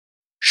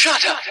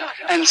Shut up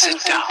and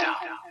sit down.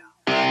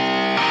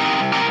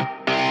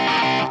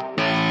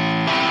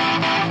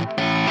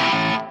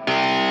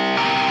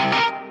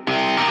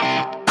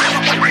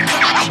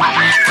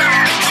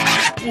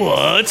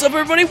 What's up,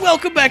 everybody?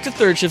 Welcome back to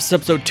Third Shift,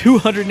 episode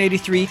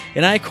 283,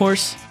 and I, of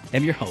course,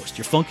 am your host,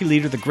 your funky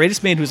leader, the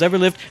greatest man who's ever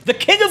lived, the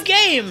king of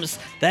games!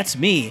 That's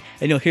me,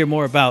 and you'll hear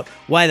more about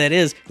why that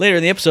is later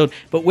in the episode,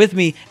 but with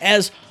me,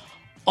 as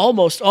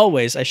almost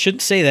always, I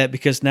shouldn't say that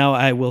because now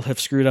I will have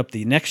screwed up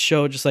the next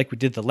show, just like we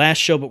did the last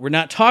show, but we're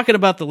not talking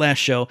about the last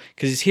show,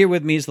 because he's here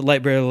with me, he's the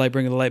light bearer, the light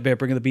bringer, the light bearer,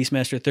 bringer, the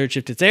Beastmaster of Third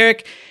Shift, it's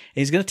Eric,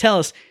 and he's going to tell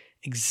us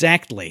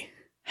exactly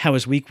how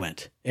his week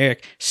went.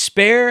 Eric,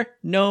 spare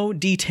no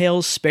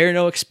details, spare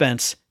no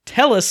expense.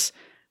 Tell us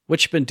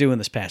what you've been doing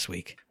this past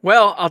week.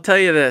 Well, I'll tell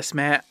you this,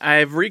 Matt.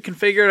 I've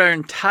reconfigured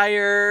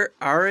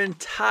our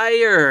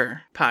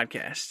entire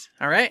podcast.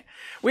 All right?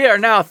 We are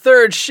now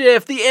Third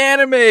Shift, the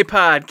anime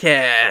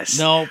podcast.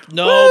 No,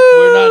 Woo!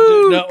 we're not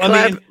doing. No, Clap.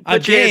 I mean,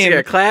 Put your hands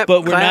together. Clap,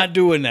 but we're clap. not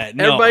doing that.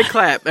 No. Everybody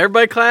clap.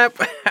 Everybody clap.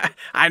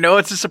 I know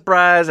it's a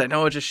surprise. I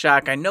know it's a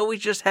shock. I know we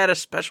just had a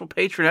special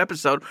patron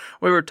episode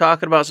where we were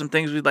talking about some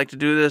things we'd like to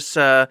do this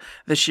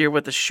year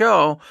with the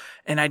show,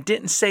 and I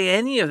didn't say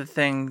any of the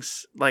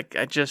things like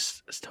I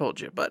just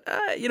told you. But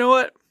you know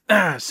what?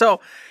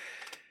 So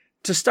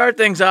to start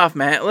things off,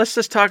 Matt, let's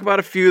just talk about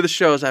a few of the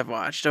shows I've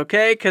watched,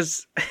 okay?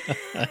 Because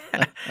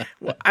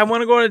I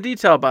want to go into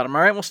detail about them,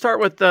 all right? We'll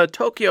start with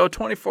Tokyo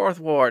 24th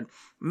Ward.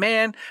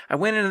 Man, I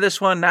went into this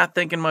one not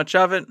thinking much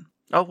of it.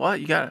 Oh, what?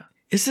 You got it.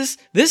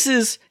 This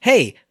is,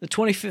 hey, the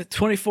 25th,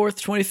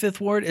 24th, 25th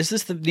Ward, is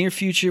this the near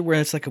future where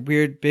it's like a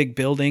weird big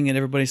building and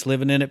everybody's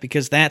living in it?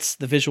 Because that's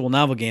the visual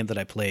novel game that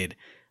I played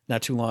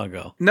not too long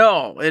ago.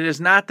 No, it is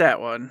not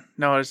that one.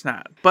 No, it's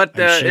not. But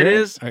Are you sure? it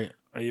is.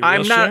 Are you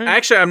I'm real not sure?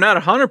 actually. I'm not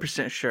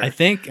 100% sure. I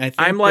think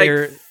I'm like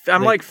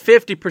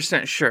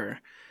 50% sure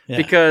Yeah.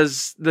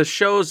 because the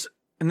shows,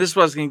 and this is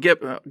what I was going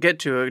to get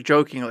to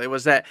jokingly,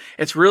 was that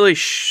it's really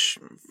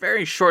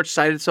very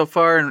short-sighted so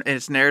far in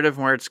its narrative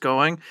and where it's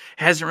going. It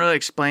hasn't really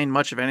explained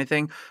much of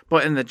anything,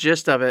 but in the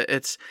gist of it,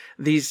 it's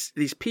these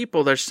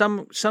people. There's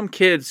some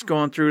kids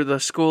going through the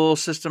school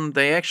system.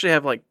 They actually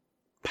have like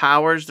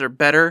powers. They're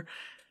better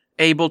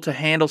able to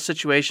handle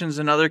situations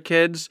than other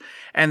kids,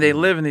 and they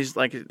live in these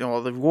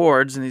the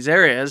wards in these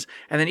areas,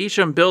 and then each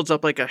of them builds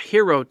up like a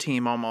hero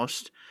team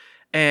almost.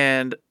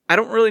 And I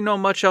don't really know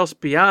much else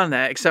beyond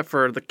that except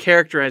for the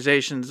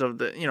characterizations of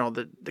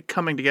the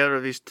coming together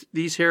of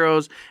these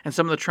heroes and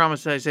some of the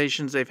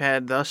traumatizations they've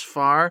had thus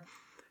far.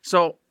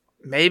 So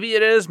maybe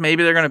it is,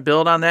 maybe they're going to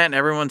build on that and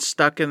everyone's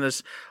stuck in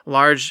this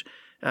large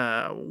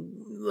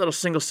little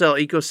single cell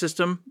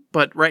ecosystem,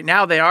 but right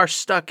now they are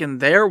stuck in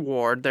their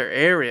ward, their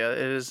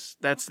area.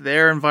 That's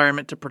their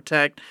environment to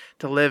protect,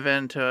 to live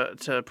in,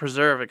 to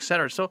preserve,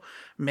 etc. So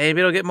maybe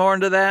it'll get more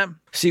into that.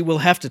 See, we'll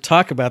have to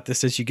talk about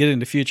this as you get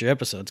into future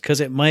episodes because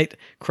it might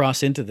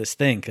cross into this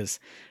thing. Because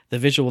the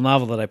visual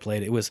novel that I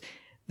played,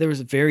 there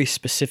was very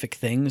specific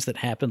things that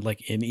happened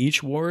like in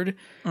each ward.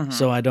 Mm-hmm.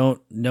 So I don't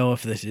know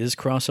if this is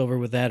crossover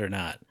with that or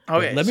not.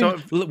 Okay,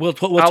 we'll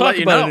talk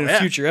about it in a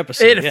future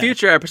episode. In a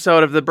future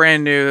episode of the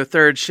brand new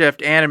Third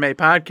Shift anime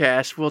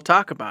podcast, we'll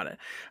talk about it.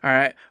 All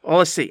right. Well,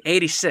 let's see.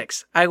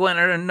 86. I went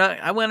in a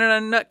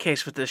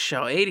nutcase with this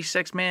show.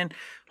 86, man.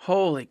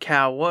 Holy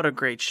cow, what a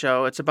great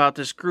show. It's about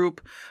this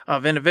group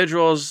of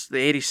individuals, the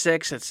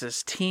 86, it's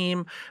this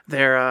team.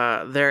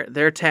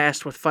 They're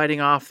tasked with fighting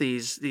off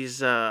these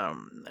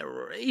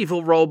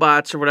evil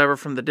robots or whatever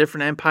from the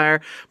different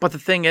empire. But the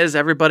thing is,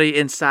 everybody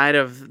inside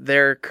of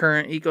their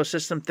current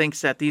ecosystem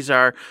thinks that these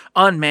are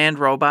unmanned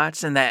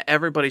robots and that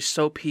everybody's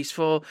so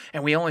peaceful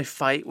and we only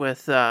fight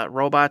with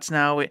robots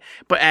now.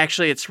 But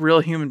actually, it's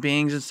real human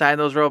beings inside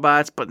those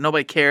robots, but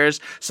nobody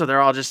cares. So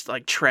they're all just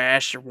like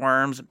trash or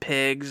worms and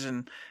pigs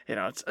and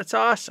it's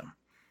awesome.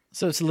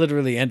 So it's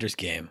literally Ender's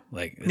Game.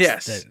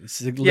 Yes,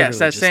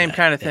 that same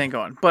kind of thing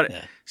going. But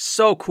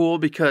so cool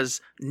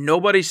because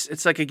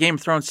it's like a Game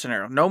of Thrones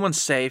scenario. No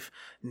one's safe.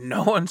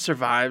 No one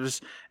survives.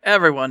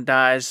 Everyone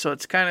dies. So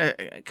it's kind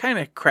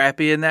of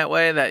crappy in that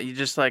way that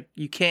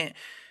you can't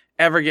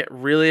ever get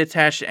really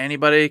attached to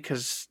anybody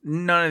because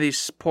none of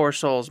these poor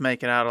souls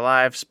make it out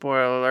alive.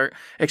 Spoiler alert,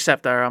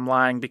 except that I'm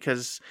lying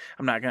because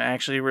I'm not going to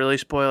actually really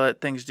spoil it.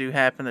 Things do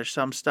happen. There's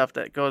some stuff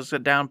that goes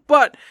down,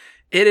 but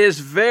it is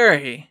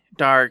very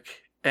dark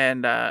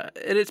and but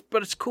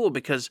it's cool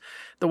because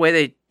the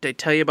way they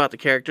tell you about the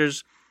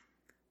characters,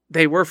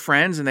 they were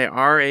friends and they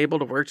are able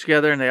to work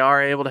together and they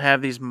are able to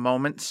have these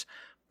moments,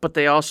 but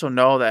they also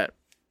know that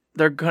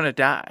they're going to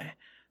die.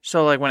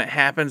 So like when it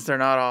happens, they're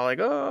not all like,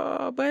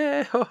 oh,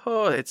 bah, ho,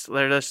 ho.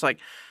 They're just like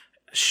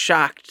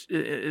shocked.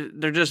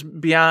 They're just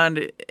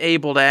beyond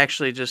able to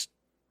actually just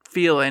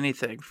feel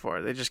anything for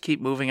it. They just keep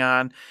moving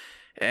on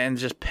and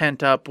just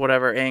pent up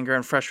whatever anger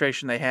and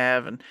frustration they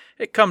have. And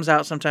it comes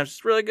out sometimes.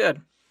 It's really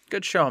good.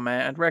 Good show,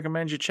 man. I'd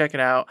recommend you check it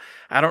out.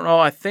 I don't know.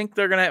 I think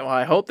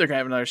I hope they're going to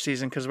have another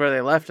season because where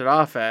they left it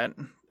off at,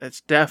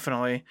 it's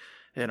definitely,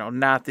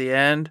 not the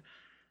end.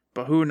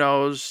 But who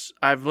knows?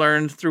 I've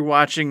learned through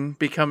watching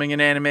Becoming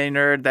an Anime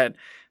Nerd that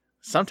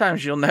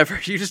sometimes you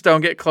just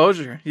don't get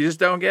closure. You just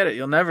don't get it.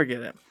 You'll never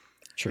get it.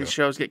 True. These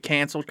shows get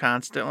canceled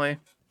constantly.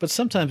 But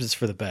sometimes it's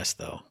for the best,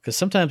 though, because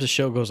sometimes the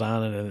show goes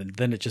on and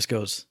then it just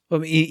goes.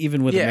 Well,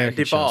 even with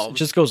American shows, it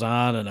just goes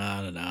on and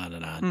on and on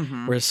and on.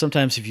 Mm-hmm. Whereas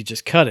sometimes if you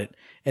just cut it,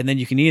 and then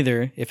you can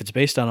either, if it's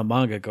based on a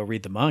manga, go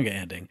read the manga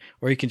ending,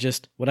 or you can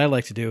just, what I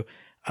like to do,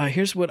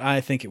 here's what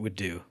I think it would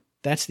do.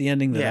 That's the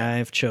ending that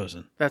I've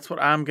chosen. That's what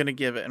I'm going to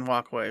give it and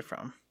walk away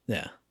from.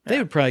 Yeah. They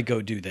would probably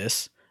go do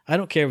this. I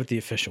don't care what the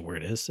official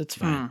word is. It's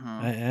fine.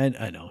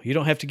 Mm-hmm. I know. You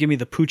don't have to give me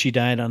the Poochie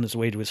died on his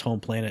way to his home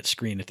planet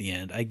screen at the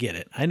end. I get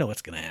it. I know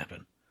what's going to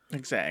happen.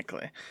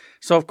 Exactly.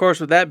 So, of course,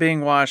 with that being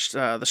watched,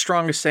 The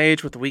Strongest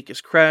Sage with the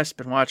Weakest Crest,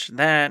 been watching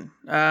that.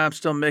 I'm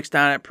still mixed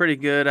on it. Pretty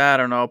good. I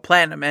don't know.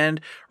 Platinum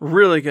End,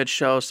 really good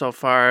show so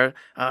far.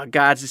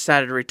 God's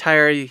decided to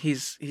retire.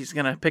 He's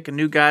going to pick a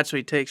new god, so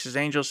he takes his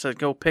angels to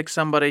go pick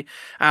somebody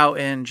out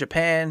in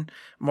Japan.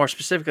 More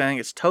specifically, I think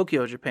it's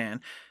Tokyo,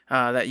 Japan,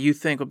 that you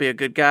think will be a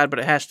good god, but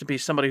it has to be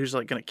somebody who's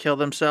like going to kill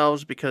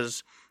themselves,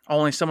 because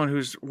only someone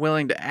who's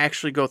willing to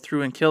actually go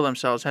through and kill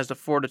themselves has the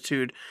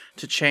fortitude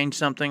to change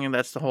something, and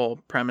that's the whole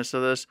premise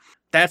of this.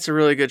 That's a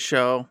really good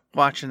show.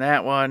 Watching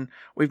that one.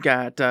 We've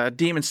got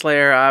Demon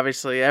Slayer,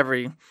 obviously.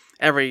 Every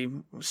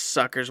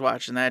sucker's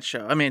watching that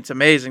show. I mean, it's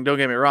amazing, don't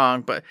get me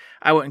wrong, but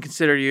I wouldn't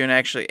consider you an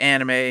actually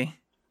anime,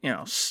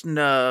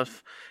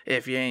 snuff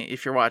if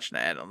you're watching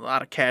that. A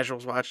lot of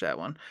casuals watch that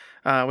one.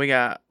 We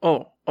got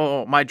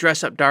My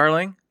Dress Up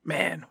Darling.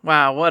 Man,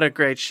 wow, what a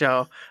great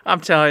show.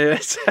 I'm telling you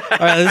this. All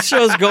right, this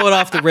show's going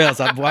off the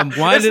rails. I'm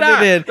winding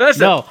it in.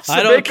 Listen, no,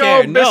 I don't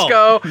care.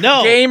 Bisco,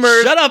 no.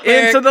 Gamers, shut up,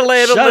 Eric. into the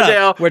ladle shut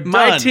Liddell. Up. We're done.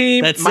 My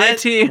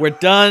team. We're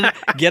done.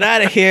 Get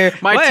out of here.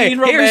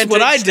 Here's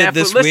what I did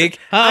this week.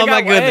 Oh,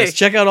 my goodness.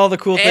 Check out all the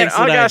cool things that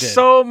I did. I got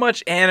so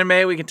much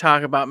anime we can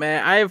talk about,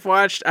 man. I've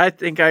watched, I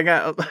think I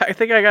got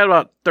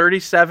about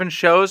 37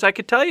 shows I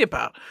could tell you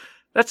about.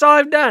 That's all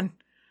I've done.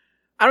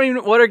 I don't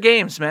even. What are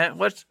games, man?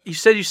 You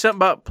said you something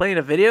about playing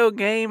a video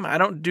game? I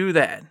don't do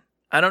that.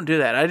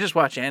 I just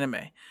watch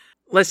anime.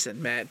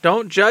 Listen, Matt,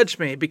 don't judge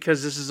me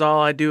because this is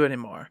all I do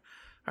anymore.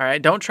 All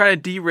right, don't try to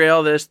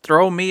derail this,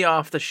 throw me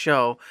off the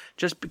show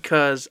just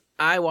because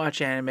I watch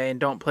anime and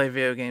don't play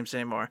video games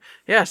anymore.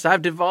 Yes,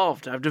 I've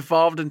devolved. I've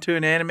devolved into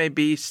an anime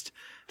beast.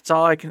 That's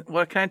all I can.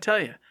 What can I tell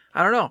you?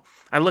 I don't know.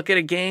 I look at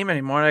a game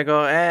anymore and I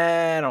go,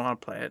 I don't want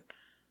to play it.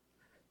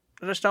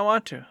 I just don't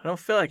want to. I don't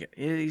feel like it.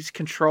 These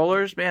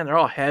controllers, man, they're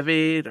all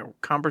heavy. They're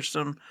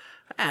cumbersome.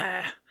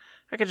 I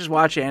could just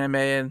watch anime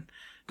and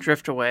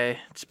drift away.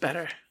 It's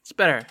better.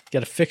 You got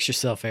to fix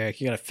yourself, Eric.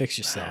 You got to fix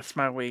yourself. That's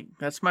my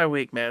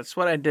week, man. That's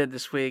what I did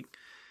this week.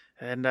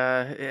 And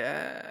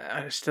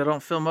I still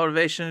don't feel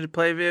motivation to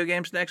play video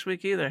games next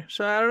week either.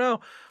 So I don't know.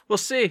 We'll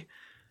see.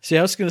 See,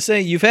 I was going to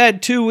say, you've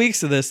had 2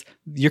 weeks of this.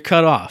 You're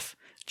cut off.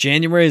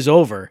 January is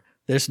over.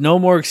 There's no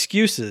more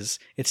excuses.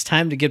 It's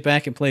time to get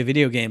back and play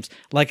video games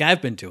like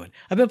I've been doing.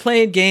 I've been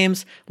playing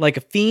games like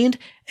a fiend,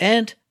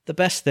 and the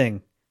best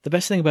thing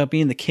about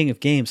being the king of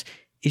games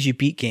is you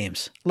beat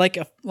games like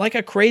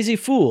a crazy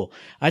fool.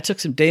 I took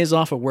some days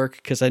off of work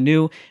because I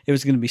knew it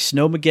was going to be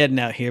Snowmageddon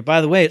out here. By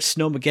the way, it's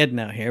Snowmageddon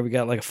out here. We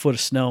got like a foot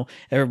of snow.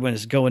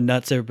 Everyone's going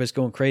nuts. Everybody's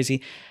going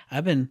crazy.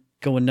 I've been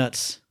going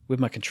nuts with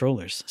my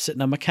controllers,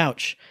 sitting on my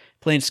couch,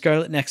 playing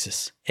Scarlet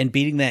Nexus and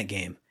beating that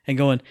game and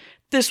going,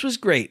 this was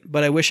great,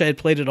 but I wish I had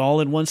played it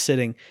all in one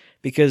sitting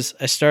because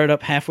I started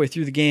up halfway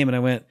through the game and I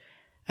went,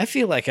 I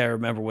feel like I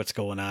remember what's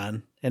going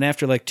on. And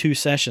after like 2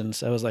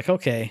 sessions, I was like,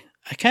 okay,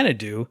 I kind of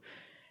do.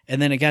 And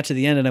then it got to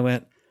the end and I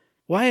went,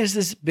 why is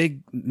this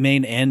big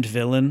main end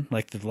villain,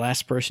 like the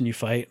last person you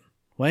fight,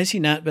 why has he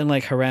not been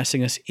like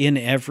harassing us in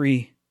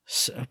every,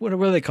 what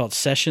are they called,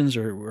 sessions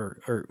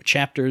or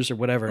chapters or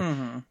whatever?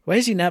 Mm-hmm. Why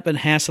has he not been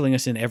hassling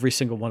us in every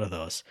single one of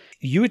those?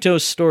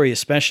 Yuito's story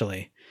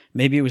especially.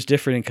 Maybe it was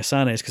different in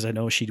Kasane's because I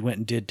know she went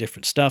and did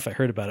different stuff. I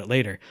heard about it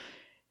later.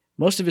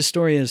 Most of his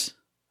story is,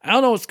 I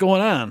don't know what's going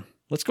on.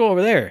 Let's go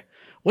over there.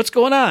 What's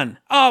going on?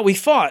 Oh, we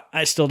fought.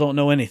 I still don't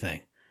know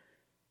anything.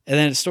 And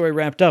then the story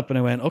wrapped up and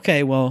I went,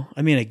 okay, well,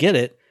 I mean, I get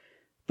it.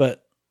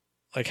 But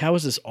like, how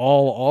is this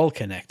all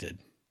connected?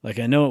 Like,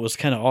 I know it was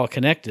kind of all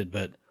connected,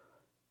 but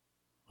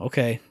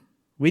okay,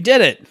 we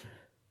did it.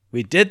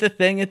 We did the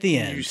thing at the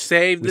end. You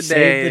saved the day.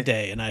 Saved the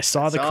day. And I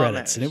saw the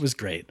credits and it was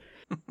great.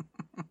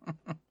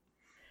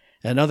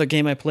 Another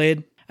game I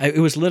played, it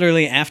was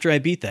literally after I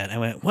beat that. I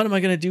went, what am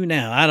I going to do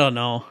now? I don't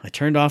know. I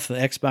turned off the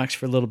Xbox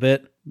for a little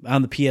bit.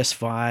 On the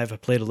PS5, I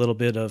played a little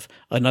bit of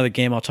another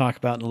game I'll talk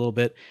about in a little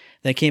bit.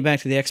 Then I came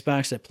back to the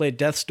Xbox. I played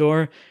Death's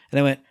Door, and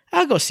I went,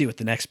 I'll go see what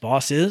the next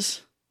boss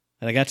is.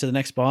 And I got to the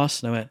next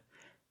boss, and I went,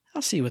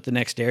 I'll see what the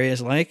next area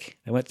is like.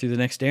 I went through the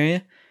next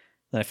area.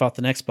 Then I fought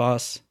the next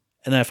boss,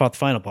 and then I fought the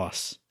final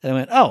boss. And I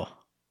went, oh,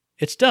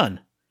 it's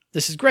done.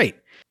 This is great.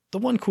 The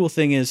one cool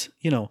thing is,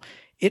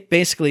 it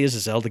basically is a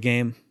Zelda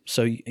game.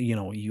 So,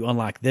 you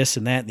unlock this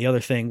and that and the other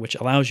thing, which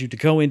allows you to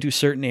go into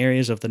certain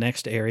areas of the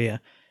next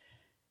area.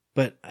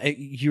 But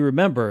you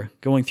remember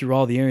going through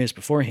all the areas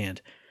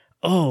beforehand.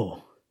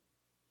 Oh,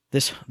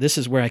 this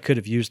is where I could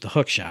have used the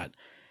hook shot.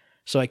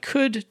 So I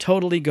could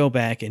totally go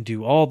back and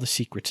do all the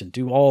secrets and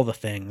do all the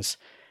things,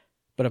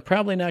 but I'm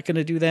probably not going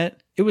to do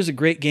that. It was a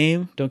great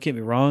game, don't get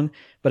me wrong,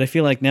 but I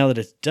feel like now that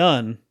it's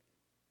done,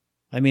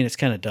 it's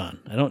kind of done.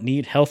 I don't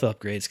need health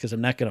upgrades because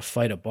I'm not going to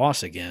fight a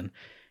boss again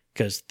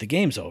because the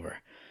game's over.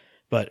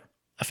 But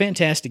a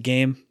fantastic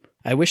game.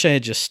 I wish I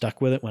had just stuck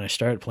with it when I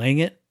started playing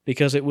it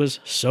because it was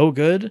so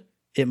good.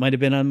 It might have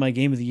been on my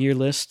Game of the Year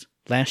list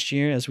last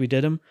year as we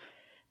did them,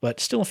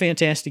 but still a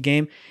fantastic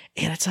game.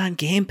 And it's on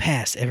Game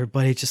Pass.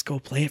 Everybody just go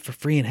play it for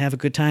free and have a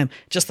good time.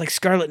 Just like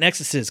Scarlet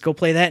Nexus is. Go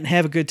play that and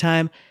have a good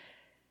time.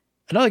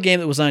 Another game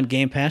that was on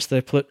Game Pass that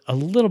I put a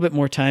little bit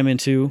more time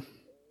into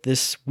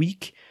this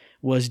week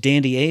was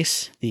Dandy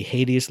Ace, the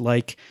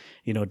Hades-like,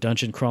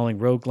 dungeon crawling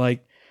roguelike.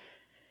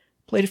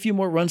 Played a few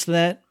more runs to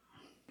that.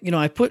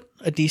 I put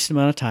a decent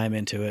amount of time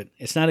into it.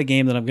 It's not a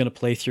game that I'm going to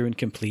play through and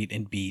complete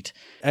and beat.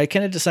 I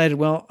kind of decided,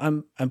 well,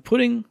 I'm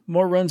putting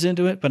more runs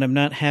into it, but I'm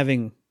not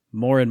having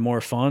more and more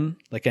fun.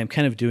 Like I'm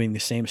kind of doing the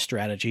same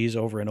strategies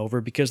over and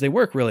over because they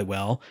work really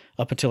well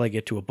up until I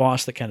get to a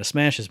boss that kind of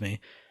smashes me.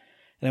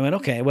 And I went,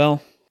 okay,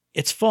 well,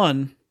 it's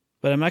fun,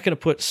 but I'm not going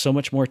to put so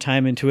much more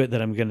time into it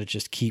that I'm going to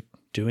just keep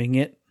doing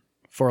it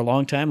for a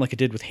long time like I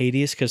did with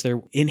Hades, because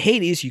in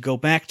Hades, you go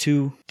back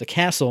to the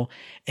castle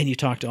and you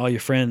talk to all your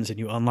friends and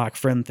you unlock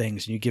friend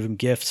things and you give them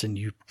gifts and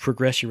you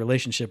progress your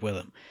relationship with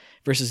them.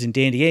 Versus in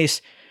Dandy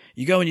Ace,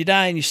 you go and you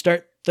die and you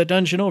start the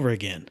dungeon over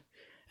again.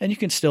 And you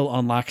can still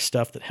unlock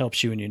stuff that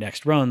helps you in your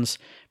next runs,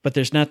 but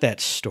there's not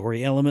that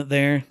story element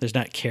there. There's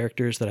not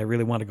characters that I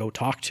really want to go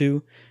talk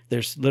to.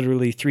 There's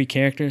literally 3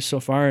 characters so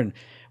far, and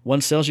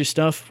one sells you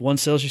stuff,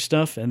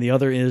 and the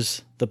other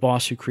is the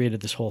boss who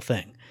created this whole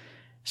thing.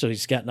 So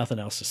he's got nothing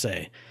else to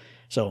say.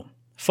 So,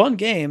 fun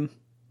game,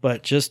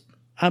 but just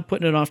I'm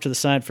putting it off to the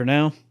side for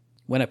now.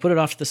 When I put it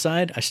off to the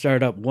side, I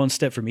started up One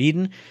Step from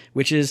Eden,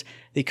 which is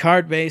the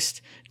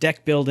card-based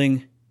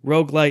deck-building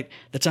roguelite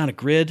that's on a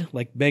grid,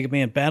 like Mega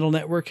Man Battle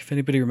Network, if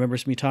anybody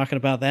remembers me talking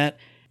about that.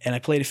 And I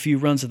played a few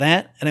runs of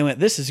that, and I went,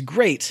 this is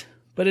great,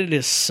 but it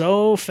is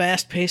so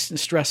fast-paced and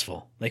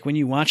stressful. Like when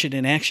you watch it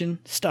in action,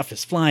 stuff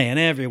is flying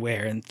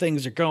everywhere, and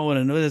things are going,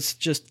 and it's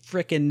just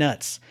freaking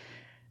nuts.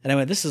 And I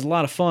went, this is a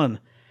lot of fun.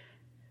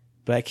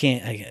 But I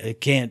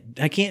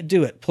can't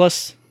do it.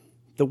 Plus,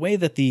 the way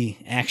that the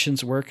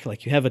actions work,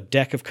 like you have a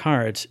deck of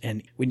cards,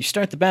 and when you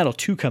start the battle,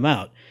 2 come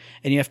out,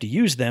 and you have to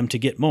use them to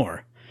get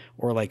more,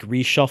 or like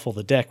reshuffle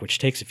the deck, which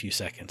takes a few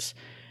seconds.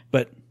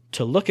 But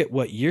to look at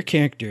what your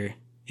character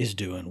is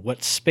doing,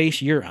 what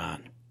space you're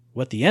on,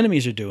 what the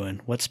enemies are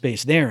doing, what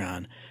space they're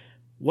on,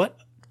 what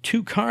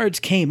 2 cards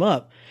came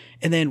up,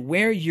 and then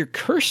where your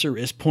cursor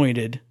is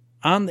pointed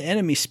on the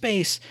enemy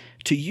space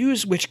to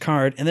use which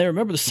card, and then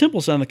remember the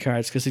symbols on the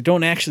cards because they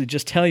don't actually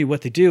just tell you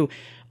what they do,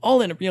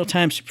 all in a real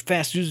time, super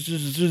fast,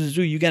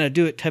 you gotta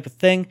do it type of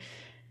thing.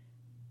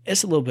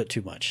 It's a little bit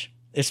too much.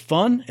 It's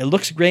fun, it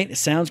looks great, it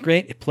sounds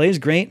great, it plays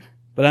great,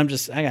 but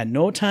I got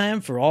no time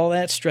for all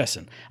that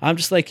stressing. I'm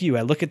just like you.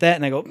 I look at that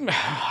and I go,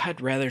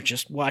 I'd rather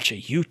just watch a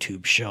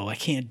YouTube show. I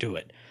can't do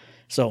it.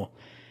 So,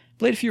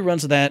 played a few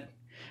runs of that.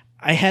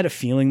 I had a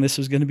feeling this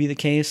was going to be the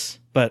case,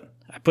 but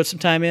I put some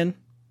time in.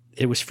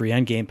 It was free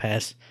on Game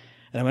Pass.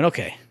 And I went,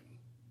 okay,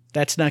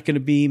 that's not going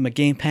to be my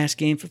Game Pass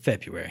game for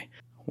February.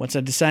 Once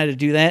I decided to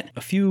do that,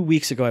 a few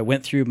weeks ago, I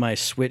went through my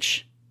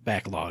Switch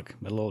backlog,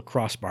 my little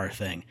crossbar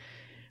thing.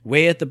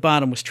 Way at the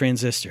bottom was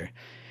Transistor,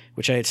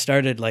 which I had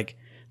started like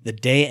the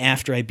day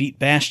after I beat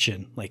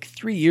Bastion, like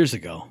 3 years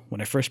ago, when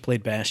I first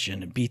played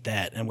Bastion and beat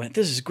that. And I went,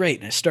 this is great.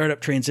 And I started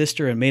up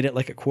Transistor and made it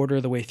like a quarter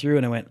of the way through.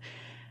 And I went,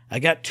 I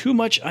got too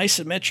much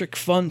isometric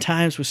fun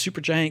times with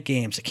Supergiant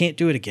Games. I can't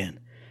do it again.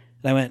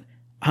 And I went,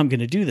 I'm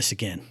going to do this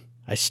again.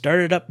 I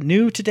started up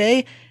new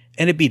today,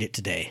 and I beat it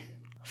today.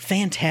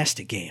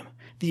 Fantastic game.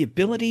 The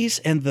abilities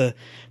and the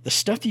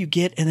stuff that you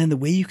get, and then the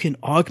way you can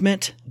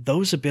augment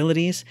those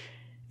abilities,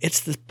 it's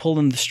the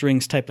pulling the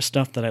strings type of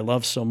stuff that I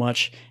love so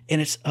much.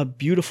 And it's a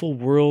beautiful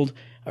world,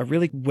 a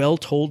really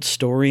well-told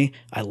story.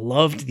 I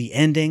loved the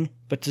ending,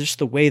 but just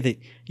the way that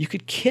you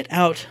could kit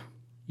out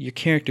your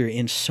character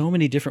in so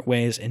many different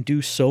ways and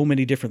do so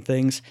many different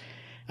things.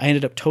 I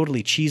ended up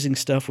totally cheesing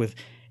stuff with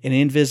an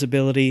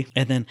invisibility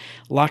and then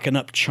locking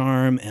up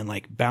charm and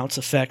like bounce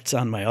effects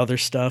on my other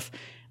stuff.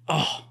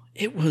 Oh,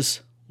 it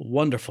was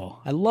wonderful.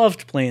 I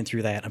loved playing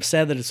through that. I'm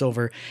sad that it's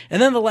over. And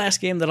then the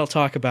last game that I'll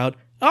talk about.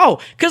 Oh,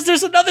 because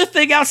there's another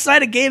thing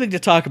outside of gaming to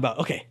talk about.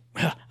 Okay,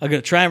 I'm going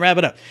to try and wrap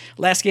it up.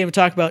 Last game to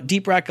talk about,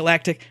 Deep Rock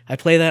Galactic. I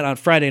play that on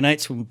Friday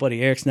nights when my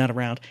buddy Eric's not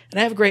around, and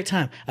I have a great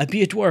time. I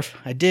be a dwarf,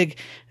 I dig,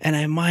 and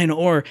I mine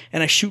ore,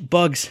 and I shoot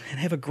bugs, and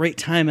I have a great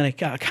time, and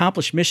I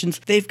accomplish missions.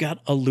 They've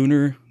got a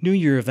Lunar New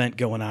Year event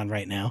going on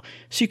right now,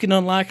 so you can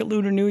unlock a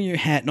Lunar New Year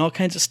hat and all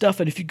kinds of stuff,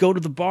 and if you go to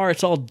the bar,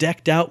 it's all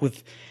decked out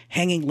with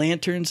hanging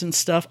lanterns and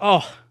stuff.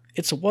 Oh,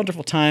 it's a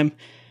wonderful time,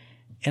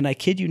 and I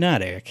kid you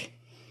not, Eric.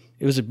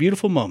 It was a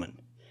beautiful moment.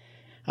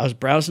 I was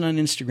browsing on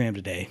Instagram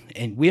today,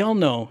 and we all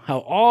know how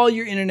all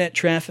your internet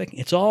traffic,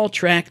 it's all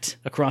tracked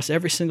across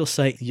every single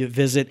site you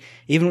visit.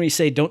 Even when you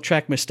say, don't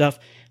track my stuff,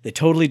 they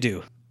totally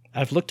do.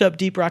 I've looked up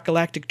Deep Rock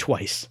Galactic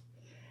twice.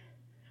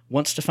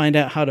 once to find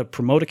out how to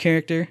promote a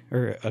character,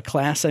 or a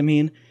class, I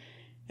mean,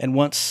 and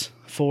once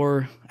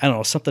for, I don't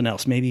know, something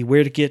else, maybe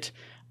where to get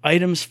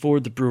items for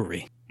the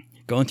brewery.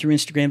 Going through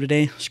Instagram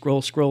today,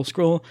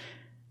 scroll.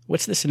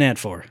 What's this an ad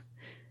for?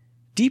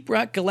 Deep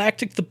Rock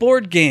Galactic, the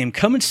board game,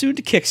 coming soon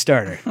to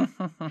Kickstarter.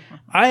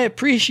 I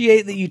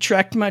appreciate that you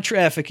tracked my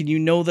traffic and you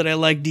know that I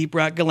like Deep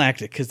Rock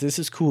Galactic, because this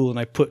is cool, and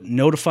I put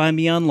notify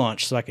me on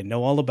launch so I can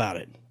know all about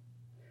it.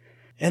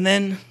 And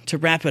then, to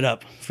wrap it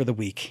up for the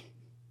week,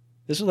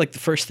 this was like the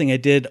first thing I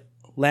did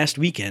last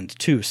weekend,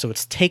 too, so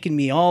it's taken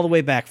me all the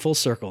way back full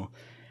circle.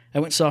 I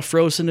went and saw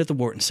Frozen at the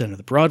Wharton Center,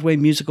 the Broadway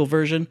musical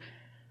version.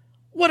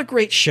 What a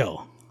great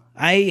show.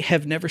 I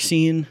have never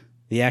seen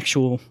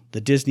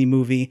the Disney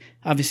movie.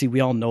 Obviously, we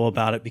all know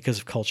about it because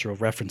of cultural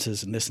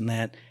references and this and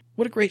that.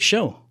 What a great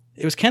show.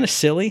 It was kind of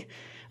silly.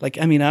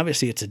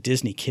 Obviously, it's a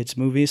Disney kids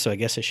movie, so I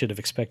guess I should have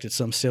expected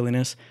some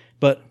silliness.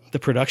 But the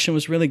production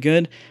was really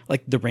good.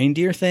 Like, the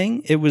reindeer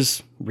thing, it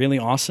was really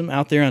awesome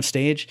out there on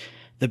stage.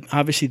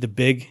 Obviously, the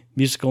big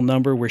musical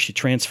number where she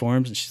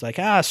transforms and she's like,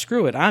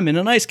 screw it, I'm in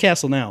an ice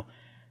castle now.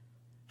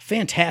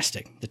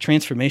 Fantastic. The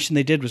transformation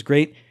they did was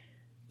great.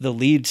 The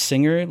lead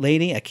singer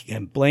lady,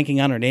 I'm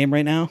blanking on her name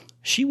right now,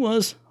 she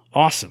was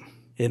awesome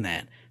in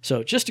that.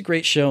 So just a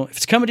great show. If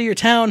it's coming to your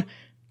town,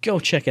 go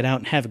check it out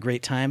and have a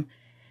great time.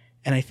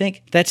 And I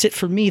think that's it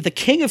for me, the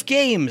king of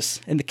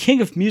games and the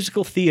king of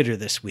musical theater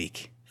this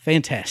week.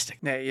 Fantastic.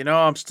 Yeah,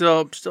 I'm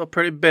still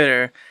pretty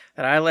bitter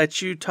that I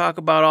let you talk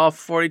about all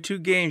 42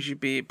 games you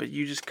beat, but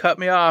you just cut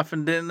me off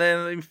and didn't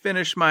let me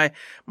finish my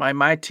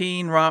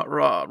teen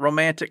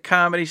romantic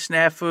comedy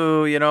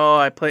snafu.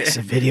 I play. It's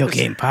a video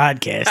game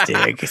podcast,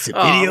 Eric. It's a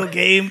video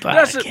game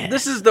podcast.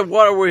 This is the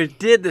what we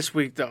did this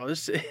week, though.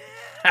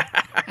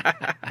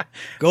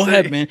 Go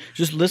ahead, man.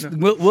 Just listen.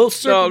 We'll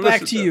circle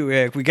back to you,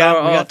 Eric. We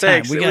got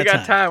time. We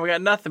got time. We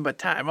got nothing but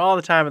time. All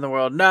the time in the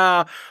world.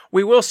 No,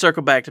 we will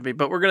circle back to me,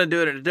 but we're going to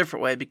do it in a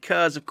different way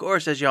because, of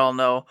course, as y'all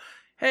know,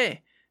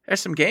 hey, there's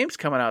some games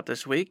coming out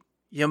this week.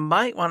 You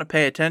might want to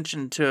pay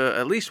attention to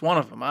at least one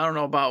of them. I don't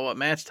know about what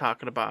Matt's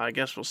talking about. I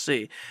guess we'll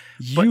see.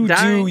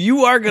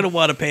 You are going to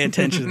want to pay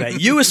attention to that.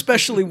 You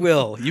especially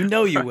will. You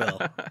know you will.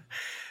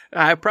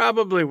 I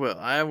probably will.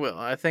 I will.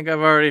 I think I've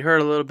already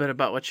heard a little bit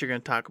about what you're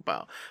going to talk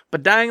about.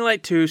 But Dying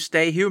Light 2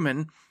 Stay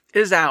Human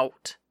is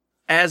out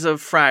as of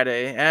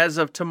Friday, as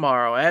of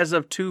tomorrow, as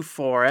of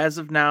 2/4, as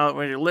of now.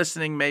 When you're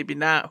listening, maybe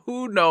not.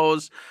 Who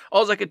knows?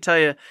 All I can tell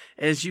you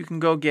is you can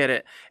go get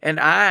it. And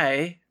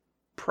I,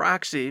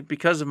 proxy,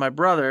 because of my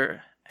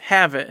brother,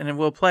 have it and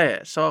will play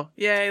it. So,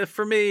 yay,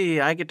 for me,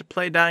 I get to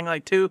play Dying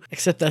Light 2.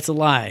 Except that's a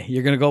lie.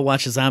 You're going to go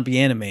watch a zombie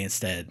anime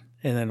instead.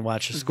 And then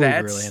watch a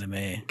schoolgirl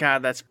anime.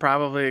 God, it's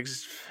probably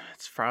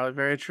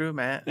very true,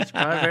 Matt. It's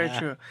probably very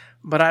true.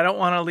 But I don't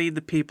want to lead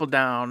the people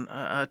down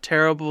a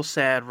terrible,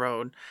 sad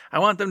road. I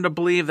want them to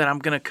believe that I'm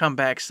going to come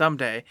back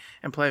someday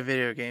and play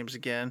video games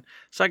again.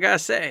 So I got to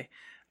say,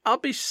 I'll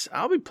be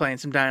playing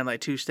some Dying Light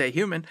 2 Stay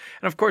Human.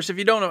 And of course, if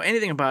you don't know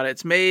anything about it,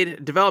 it's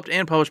made, developed,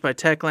 and published by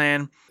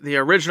Techland. The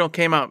original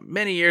came out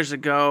many years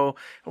ago.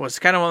 It was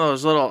kind of one of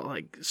those little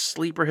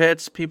sleeper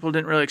hits. People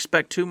didn't really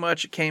expect too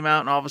much. It came out,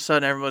 and all of a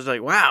sudden, everyone was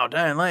like, wow,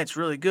 Dying Light's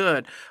really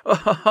good.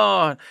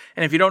 Oh.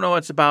 And if you don't know what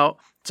it's about,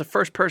 it's a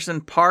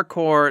first-person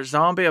parkour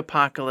zombie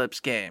apocalypse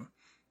game.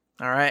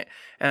 All right?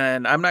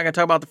 And I'm not going to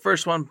talk about the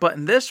first one, but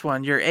in this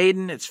one, you're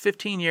Aiden. It's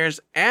 15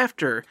 years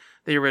after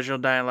the original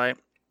Dying Light.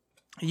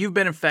 You've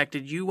been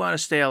infected. You want to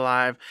stay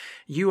alive.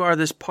 You are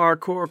this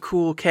parkour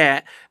cool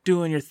cat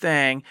doing your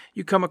thing.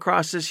 You come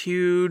across this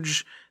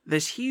huge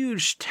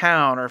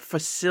town or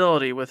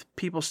facility with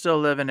people still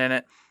living in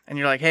it. And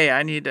you're like, hey,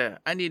 I need to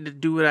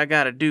do what I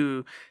got to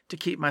do to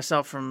keep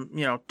myself from,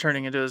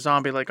 turning into a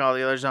zombie like all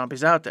the other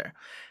zombies out there.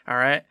 All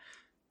right.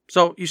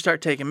 So you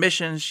start taking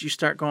missions, you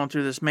start going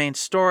through this main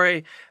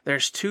story.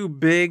 There's two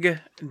big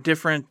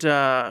different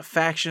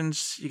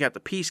factions. You got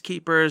the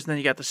Peacekeepers, and then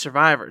you got the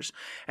Survivors.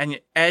 And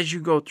as you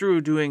go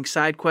through doing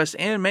side quests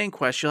and main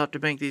quests, you'll have to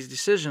make these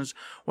decisions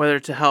whether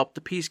to help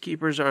the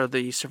Peacekeepers or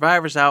the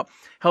Survivors out.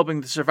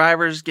 Helping the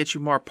Survivors get you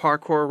more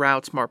parkour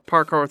routes, more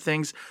parkour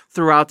things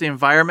throughout the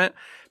environment.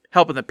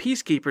 Helping the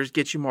Peacekeepers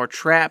get you more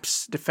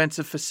traps,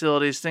 defensive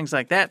facilities, things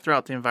like that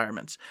throughout the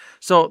environments.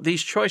 So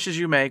these choices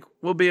you make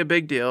will be a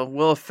big deal,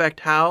 will affect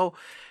how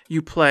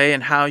you play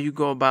and how you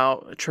go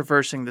about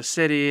traversing the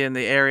city and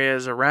the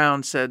areas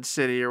around said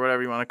city or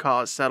whatever you want to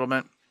call it,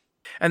 settlement.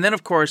 And then,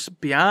 of course,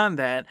 beyond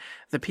that,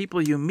 the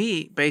people you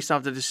meet based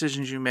off the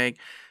decisions you make,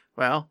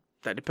 well,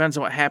 that depends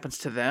on what happens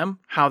to them,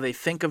 how they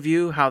think of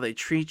you, how they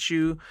treat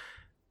you.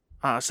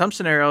 Some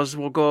scenarios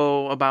will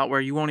go about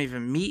where you won't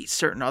even meet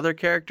certain other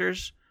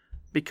characters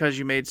because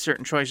you made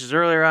certain choices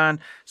earlier on.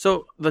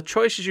 So the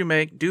choices you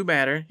make do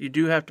matter. You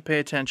do have to pay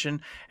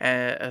attention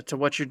to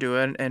what you're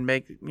doing and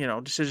make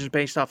decisions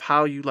based off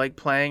how you like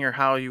playing or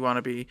how you want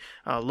to be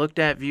looked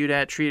at, viewed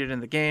at, treated in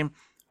the game.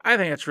 I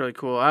think that's really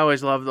cool. I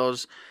always love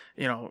those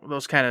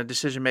kind of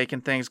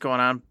decision-making things going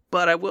on.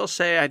 But I will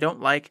say I don't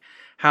like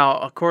how,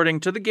 according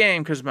to the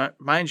game, because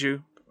mind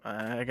you,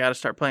 I got to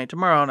start playing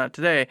tomorrow, not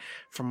today.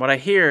 From what I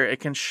hear, it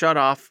can shut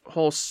off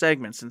whole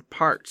segments and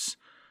parts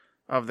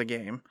of the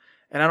game.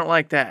 And I don't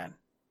like that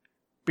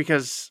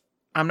because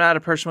I'm not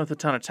a person with a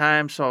ton of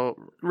time.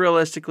 So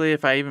realistically,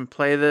 if I even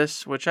play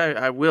this, which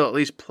I will at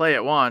least play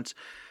it once,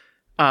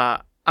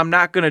 I'm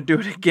not going to do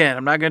it again.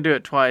 I'm not going to do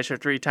it twice or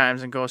 3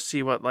 times and go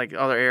see what like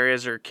other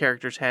areas or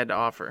characters had to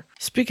offer.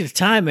 Speaking of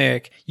time,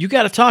 Eric, you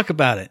got to talk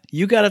about it.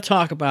 You got to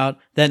talk about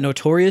that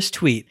notorious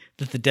tweet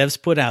that the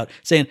devs put out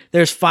saying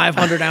there's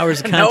 500 hours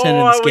of content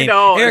in this game.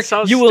 Eric,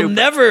 so you will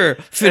never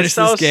finish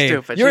this game.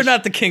 Stupid. You're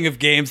not the king of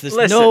games.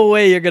 There's no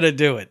way you're going to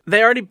do it.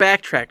 They already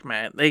backtracked,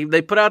 man.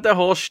 They put out that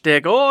whole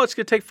shtick. Oh, it's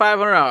going to take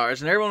 500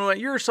 hours. And everyone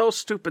went, you're so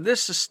stupid.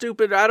 This is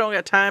stupid. I don't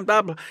got time.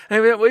 Blah, blah.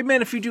 And we went,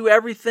 man, if you do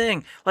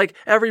everything, like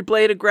every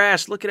blade of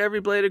grass, look at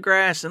every blade of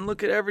grass and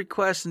look at every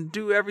quest and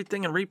do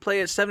everything and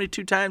replay it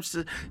 72 times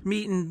to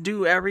meet and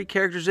do every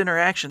character's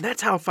interaction.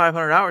 That's how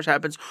 500 hours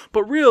happens.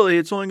 But really,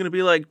 it's only going to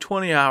be like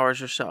 20 hours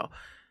or so.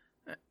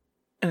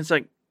 And it's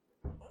like,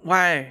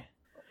 why?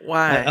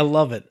 I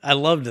love it. I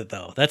loved it,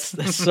 though.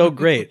 That's so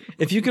great.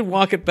 If you could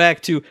walk it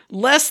back to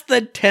less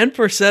than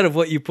 10% of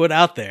what you put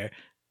out there,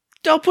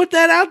 don't put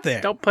that out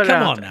there. Don't put it out there.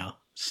 Come on now.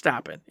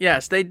 Stop it.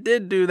 Yes, they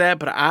did do that,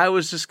 but I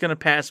was just going to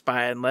pass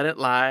by it and let it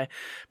lie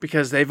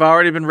because they've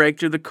already been raked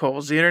through the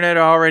coals. The internet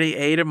already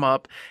ate them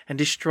up and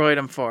destroyed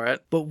them for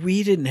it. But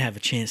we didn't have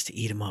a chance to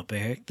eat them up,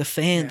 Eric. The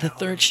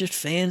Third Shift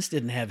fans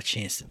didn't have a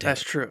chance to do it.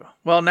 That's true.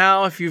 Well,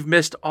 now if you've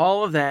missed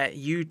all of that,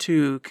 you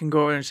too can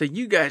go over and say,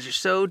 you guys are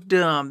so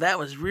dumb. That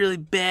was a really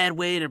bad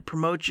way to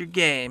promote your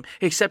game.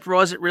 Except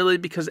was it really?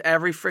 Because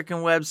every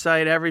freaking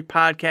website, every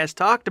podcast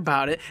talked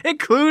about it,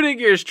 including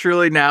yours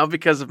truly now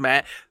because of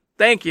Matt.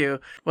 Thank you.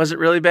 Was it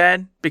really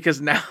bad?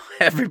 Because now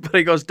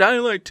everybody goes,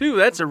 Dying Light 2,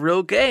 that's a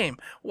real game.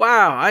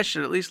 Wow, I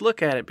should at least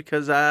look at it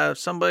because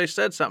somebody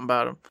said something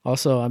about him.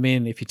 Also, I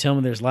mean, if you tell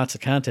me there's lots of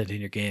content in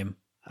your game,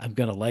 I'm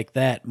going to like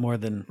that more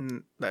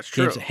than that's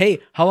true. Games. Hey,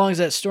 how long does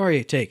that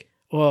story take?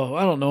 Well,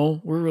 I don't know.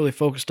 We're really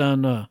focused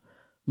on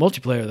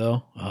multiplayer,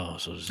 though. Oh,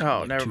 so it's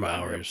never 2 mind.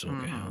 hours.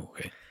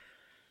 Okay.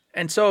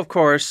 And so, of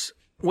course,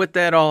 with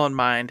that all in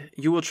mind,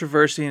 you will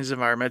traverse these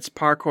environments,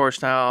 parkour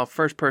style,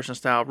 first-person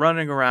style,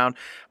 running around,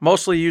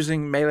 mostly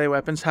using melee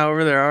weapons.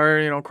 However, there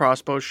are,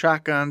 crossbows,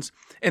 shotguns.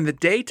 In the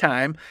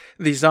daytime,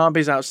 the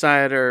zombies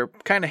outside are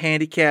kind of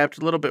handicapped,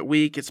 a little bit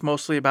weak. It's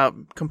mostly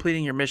about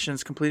completing your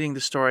missions, completing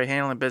the story,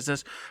 handling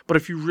business. But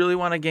if you really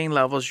want to gain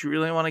levels, you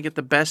really want to get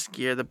the best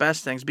gear, the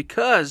best things,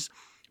 because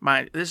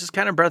this is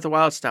kind of Breath of the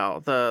Wild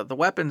style. The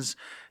weapons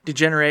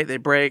degenerate, they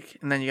break,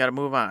 and then you got to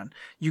move on.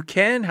 You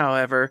can,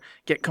 however,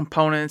 get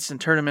components and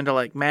turn them into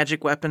like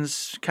magic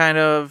weapons, kind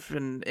of,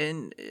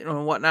 and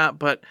whatnot.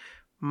 But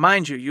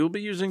mind you, you'll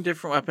be using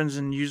different weapons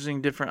and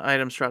using different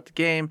items throughout the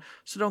game,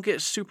 so don't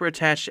get super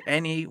attached to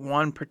any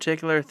one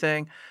particular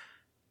thing.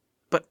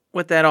 But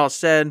with that all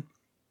said,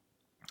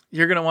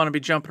 you're going to want to be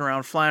jumping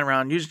around, flying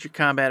around, using your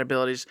combat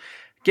abilities,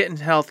 getting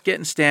health,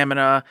 getting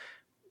stamina,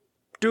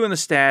 doing the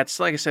stats,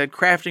 like I said,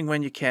 crafting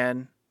when you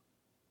can.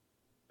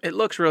 It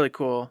looks really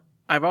cool.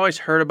 I've always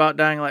heard about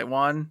Dying Light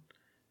 1,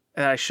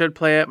 and I should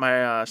play it.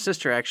 My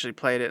sister actually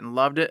played it and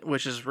loved it,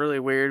 which is really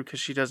weird because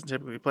she doesn't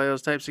typically play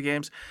those types of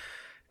games.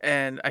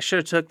 And I should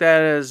have took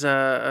that as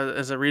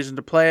a reason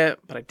to play it,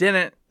 but I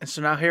didn't. And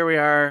so now here we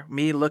are,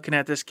 me looking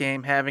at this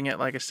game, having it,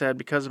 like I said,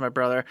 because of my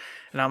brother.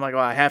 And I'm like,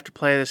 I have to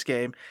play this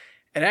game.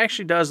 It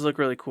actually does look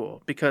really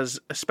cool because,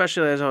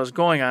 especially as I was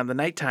going on the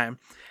nighttime,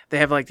 they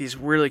have like these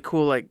really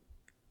cool, like,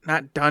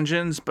 not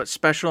dungeons, but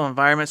special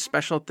environments,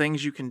 special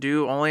things you can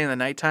do only in the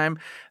nighttime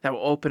that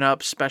will open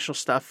up special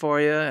stuff for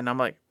you. And I'm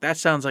like, that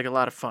sounds like a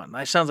lot of fun.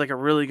 That sounds like a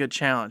really good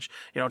challenge.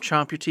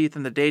 Chomp your teeth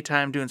in the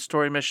daytime doing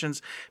story missions,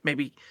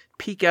 maybe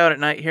peek out at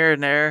night here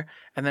and there,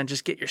 and then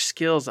just get your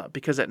skills up.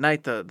 Because at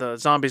night, the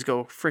zombies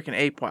go freaking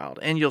ape wild.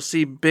 And you'll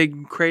see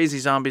big, crazy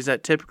zombies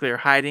that typically are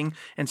hiding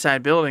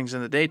inside buildings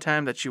in the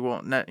daytime that you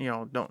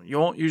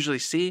won't usually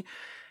see.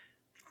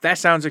 That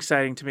sounds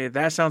exciting to me.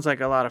 That sounds like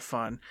a lot of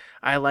fun.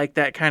 I like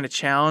that kind of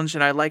challenge,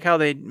 and I like how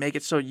they make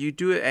it so you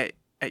do it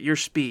at your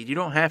speed. You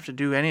don't have to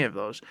do any of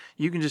those.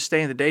 You can just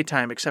stay in the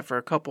daytime, except for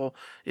a couple,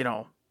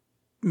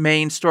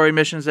 main story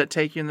missions that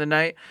take you in the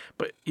night.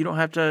 But you don't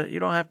have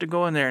to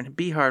go in there and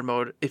be hard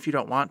mode if you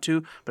don't want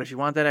to. But if you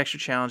want that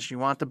extra challenge, you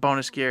want the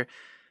bonus gear,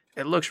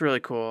 it looks really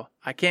cool.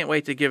 I can't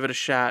wait to give it a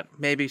shot.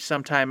 Maybe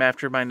sometime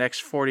after my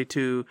next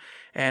 42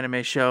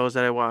 anime shows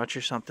that I watch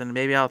or something.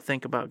 Maybe I'll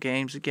think about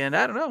games again.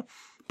 I don't know.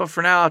 But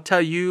for now, I'll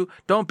tell you,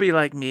 don't be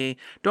like me.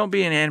 Don't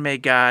be an anime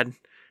god.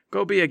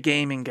 Go be a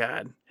gaming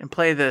god and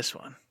play this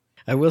one.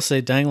 I will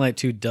say Dying Light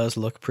 2 does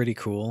look pretty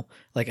cool.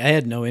 Like, I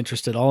had no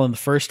interest at all in the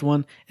first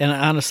one. And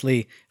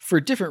honestly,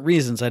 for different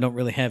reasons, I don't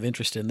really have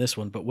interest in this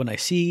one. But when I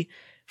see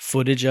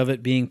footage of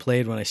it being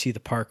played, when I see the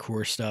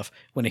parkour stuff,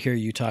 when I hear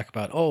you talk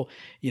about,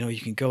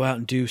 you can go out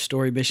and do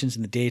story missions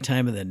in the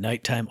daytime and then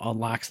nighttime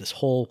unlocks this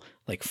whole,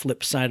 like,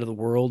 flip side of the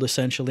world,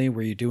 essentially,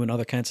 where you're doing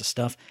other kinds of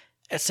stuff.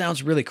 That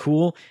sounds really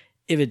cool.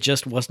 If it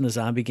just wasn't a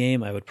zombie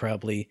game, I would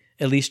probably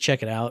at least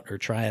check it out or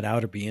try it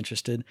out or be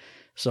interested.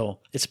 So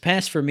it's a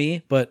pass for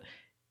me, but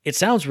it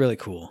sounds really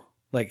cool.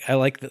 Like, I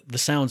like the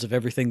sounds of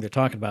everything they're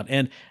talking about,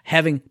 and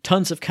having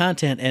tons of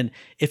content. And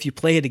if you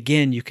play it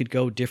again, you could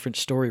go different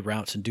story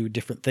routes and do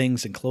different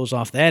things and close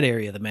off that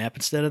area of the map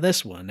instead of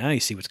this one. Now you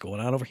see what's going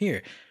on over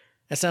here.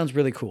 That sounds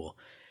really cool.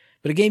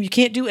 But a game you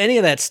can't do any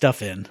of that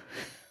stuff in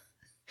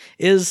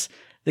is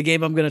the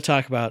game I'm going to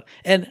talk about.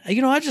 And,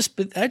 you know, I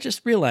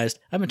just realized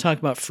I've been talking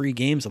about free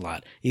games a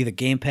lot, either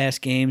Game Pass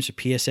games or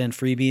PSN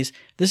freebies.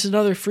 This is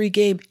another free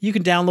game you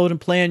can download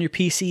and play on your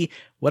PC.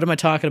 What am I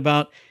talking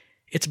about?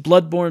 It's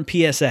Bloodborne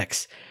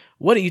PSX.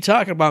 What are you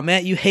talking about,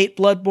 Matt? You hate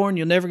Bloodborne?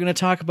 You're never going to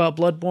talk about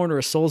Bloodborne or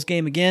a Souls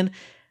game again?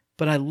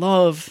 But I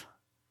love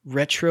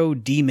retro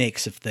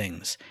demakes of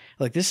things.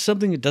 Like, this is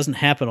something that doesn't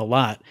happen a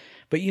lot,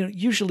 but you know,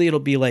 usually it'll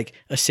be like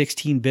a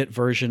 16-bit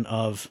version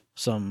of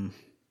some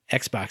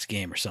Xbox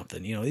game or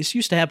something. You know, this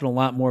used to happen a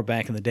lot more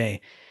back in the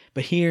day.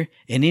 But here,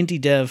 an indie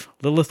dev,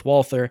 Lilith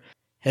Walther,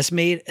 has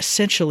made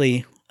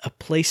essentially a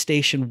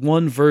PlayStation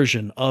 1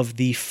 version of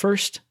the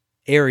first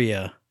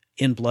area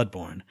in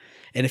Bloodborne.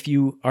 And if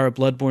you are a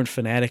Bloodborne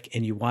fanatic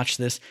and you watch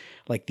this,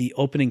 like, the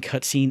opening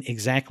cutscene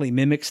exactly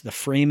mimics the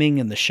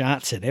framing and the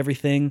shots and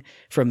everything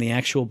from the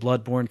actual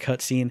Bloodborne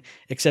cutscene,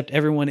 except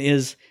everyone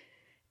is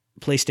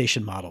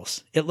PlayStation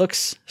models. It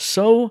looks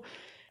so,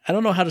 I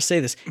don't know how to say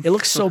this. It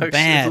looks so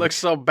bad. It looks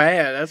so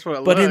bad. That's what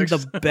it but looks.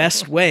 But in the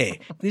best way.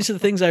 These are the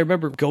things I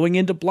remember going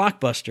into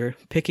Blockbuster,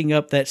 picking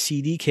up that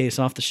CD case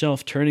off the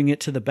shelf, turning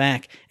it to the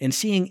back, and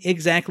seeing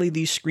exactly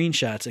these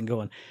screenshots and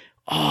going,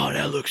 oh,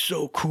 that looks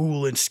so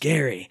cool and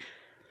scary.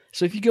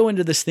 So if you go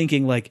into this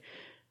thinking like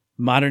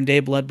modern day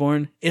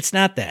Bloodborne, it's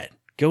not that.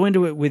 Go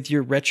into it with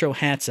your retro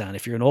hats on.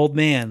 If you're an old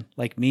man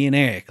like me and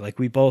Eric, like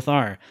we both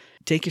are,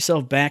 take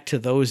yourself back to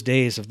those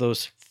days of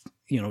those,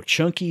 you know,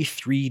 chunky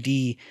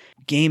 3D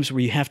games where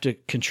you have to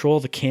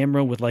control the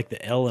camera with like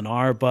the L and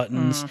R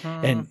buttons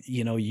and,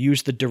 you know,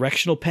 use the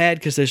directional pad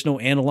because there's no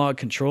analog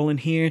control in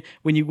here.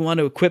 When you want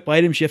to equip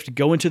items, you have to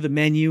go into the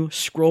menu,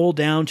 scroll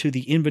down to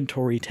the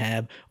inventory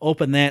tab,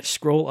 open that,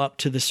 scroll up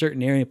to the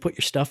certain area, put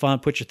your stuff on,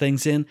 put your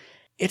things in.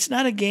 It's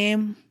not a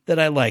game that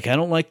I like. I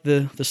don't like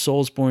the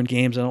Soulsborne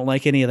games. I don't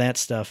like any of that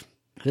stuff.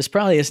 This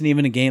probably isn't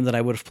even a game that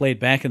I would have played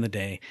back in the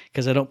day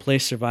because I don't play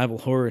survival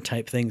horror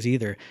type things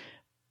either.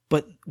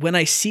 But when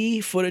I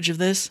see footage of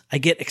this, I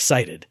get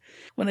excited.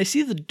 When I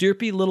see the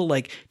derpy little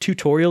like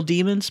tutorial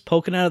demons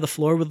poking out of the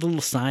floor with a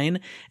little sign,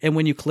 and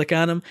when you click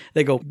on them,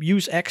 they go,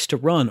 use X to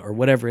run, or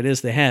whatever it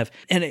is they have,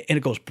 and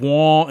it goes,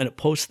 bwah, and it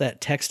posts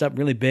that text up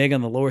really big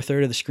on the lower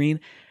third of the screen,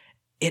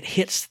 it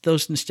hits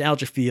those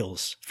nostalgia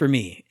feels for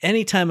me.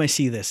 Anytime I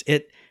see this,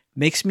 it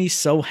makes me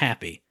so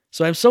happy.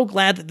 So I'm so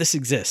glad that this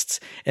exists.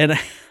 And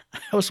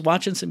I was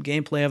watching some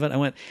gameplay of it. I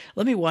went,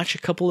 let me watch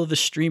a couple of the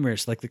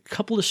streamers, like the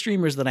couple of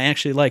streamers that I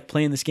actually like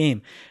playing this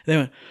game. They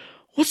went,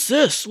 what's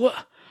this?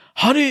 What?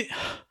 How do you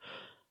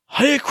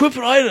equip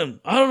an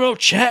item? I don't know,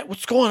 chat.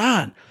 What's going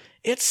on?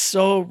 It's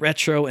so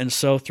retro and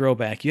so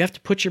throwback. You have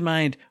to put your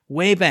mind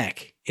way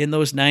back in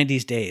those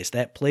 90s days,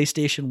 that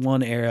PlayStation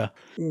 1 era.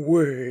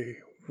 Way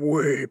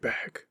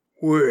back.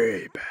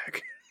 Way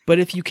back. But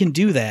if you can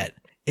do that,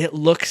 it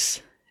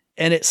looks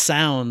and it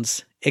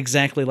sounds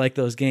exactly like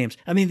those games.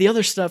 I mean, the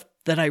other stuff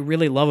that I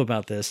really love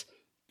about this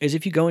is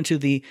if you go into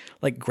the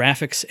like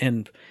graphics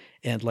and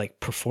like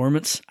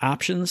performance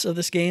options of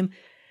this game,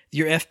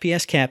 your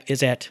FPS cap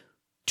is at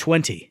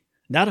 20,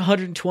 not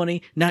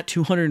 120, not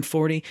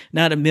 240,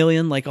 not a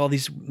million like all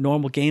these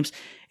normal games.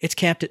 It's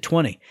capped at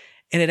 20.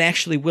 And it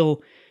actually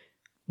will,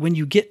 when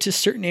you get to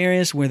certain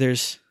areas where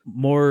there's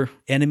more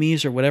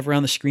enemies or whatever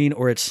on the screen,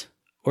 or it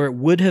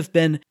would have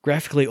been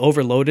graphically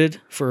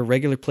overloaded for a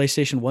regular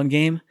PlayStation 1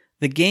 game,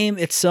 the game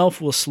itself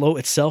will slow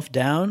itself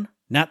down,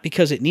 not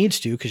because it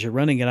needs to, because you're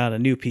running it on a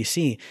new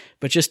PC,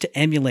 but just to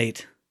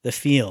emulate the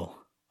feel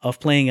of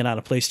playing it on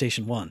a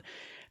PlayStation 1.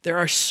 There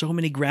are so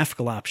many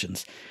graphical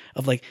options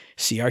of like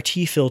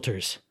CRT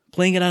filters,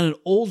 playing it on an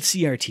old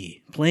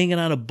CRT, playing it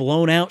on a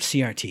blown out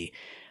CRT.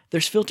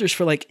 There's filters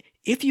for like,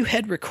 if you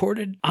had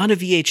recorded on a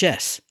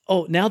VHS,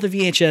 oh, now the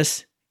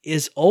VHS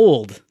is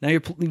old. Now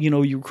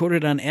you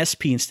recorded on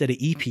SP instead of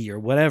EP or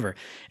whatever.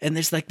 And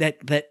there's like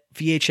that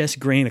VHS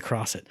grain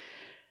across it.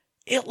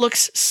 It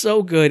looks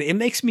so good. It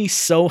makes me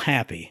so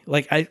happy.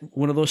 Like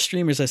one of those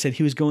streamers, I said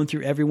he was going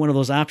through every one of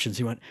those options.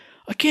 He went,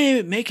 I can't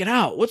even make it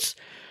out.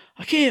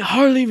 I can't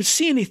hardly even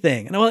see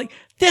anything. And I'm like,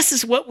 this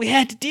is what we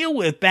had to deal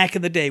with back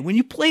in the day. When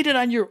you played it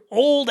on your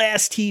old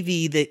ass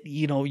TV that,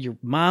 you know, your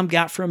mom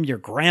got from your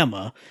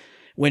grandma,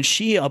 when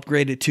she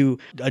upgraded to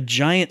a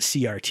giant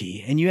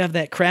CRT, and you have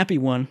that crappy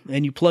one,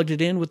 and you plugged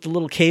it in with the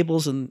little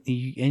cables, and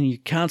your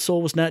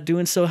console was not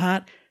doing so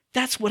hot,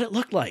 that's what it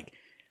looked like.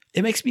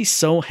 It makes me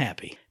so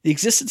happy. The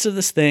existence of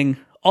this thing,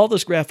 all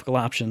those graphical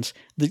options,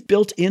 the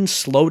built-in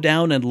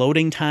slowdown and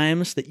loading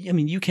times,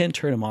 you can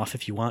turn them off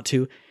if you want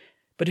to,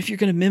 but if you're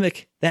going to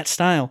mimic that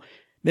style.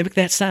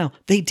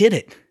 They did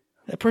it.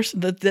 That person,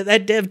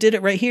 that dev did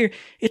it right here.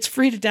 It's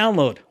free to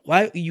download.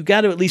 Why? You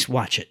got to at least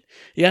watch it.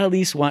 You got to at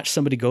least watch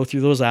somebody go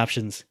through those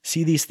options,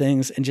 see these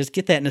things, and just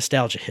get that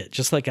nostalgia hit,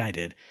 just like I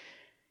did.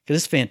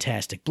 because it's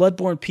fantastic.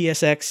 Bloodborne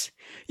PSX,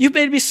 you've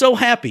made me so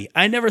happy.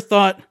 I never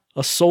thought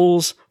a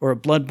Souls or a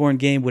Bloodborne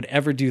game would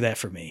ever do that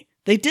for me.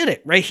 They did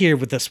it right here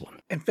with this one.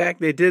 In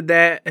fact, they did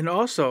that. And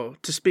also,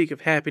 to speak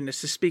of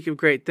happiness, to speak of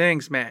great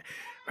things, Matt,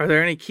 are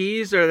there any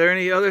keys? Are there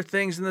any other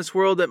things in this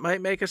world that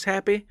might make us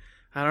happy?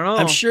 I don't know.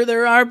 I'm sure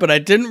there are, but I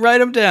didn't write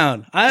them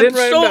down. I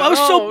was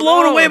so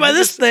blown away by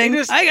this thing.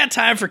 I got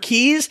time for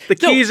keys. The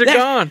keys are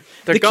gone.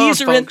 The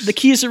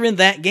keys are in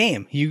that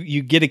game.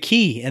 You get a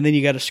key, and then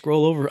you got to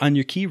scroll over on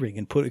your key ring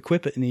and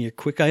equip it in your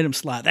quick item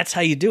slot. That's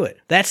how you do it.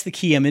 That's the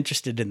key I'm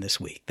interested in this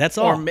week. That's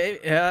all. Yeah,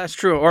 that's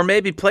true. Or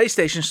maybe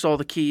PlayStation stole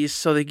the keys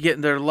so they get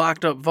in their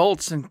locked up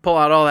vaults and pull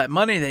out all that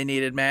money they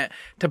needed, Matt,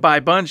 to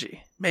buy Bungie.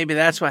 Maybe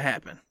that's what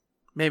happened.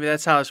 Maybe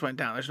that's how this went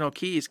down. There's no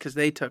keys because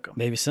they took them.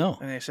 Maybe so.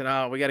 And they said,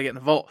 oh, we got to get in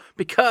the vault.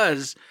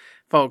 Because,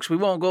 folks, we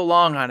won't go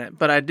long on it,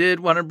 but I did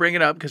want to bring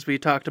it up because we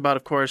talked about,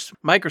 of course,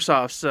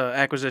 Microsoft's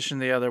acquisition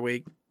the other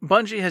week.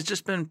 Bungie has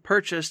just been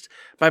purchased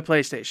by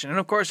PlayStation. And,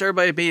 of course,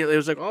 everybody immediately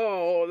was like,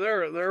 oh,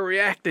 they're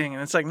reacting.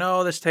 And it's like,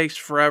 no, this takes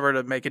forever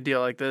to make a deal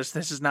like this.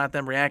 This is not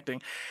them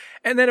reacting.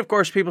 And then, of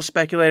course, people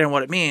speculate on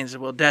what it means.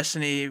 Will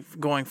Destiny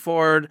going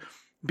forward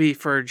be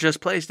for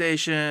just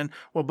PlayStation?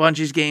 Will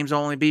Bungie's games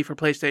only be for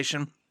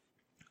PlayStation?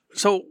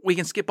 So we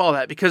can skip all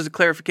that because the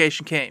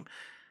clarification came.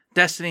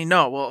 Destiny,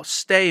 no, will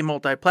stay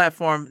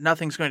multi-platform.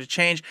 Nothing's going to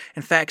change.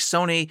 In fact,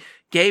 Sony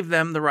gave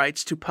them the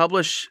rights to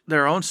publish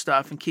their own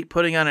stuff and keep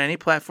putting on any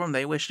platform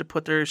they wish to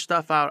put their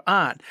stuff out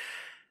on.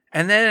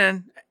 And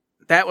then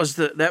that was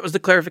the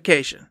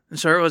clarification. And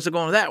so everyone's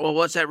going with that. Well,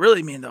 what's that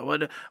really mean though?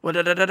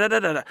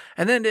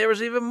 And then there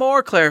was even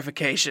more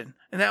clarification.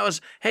 And that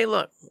was, hey,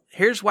 look,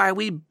 here's why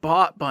we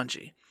bought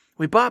Bungie.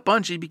 We bought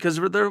Bungie because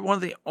they're one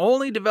of the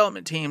only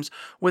development teams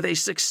with a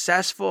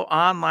successful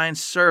online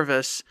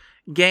service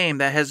game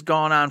that has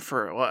gone on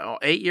for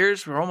 8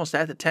 years. We're almost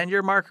at the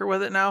 10-year marker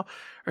with it now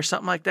or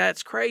something like that.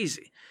 It's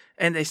crazy.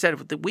 And they said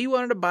that we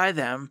wanted to buy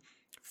them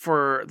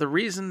for the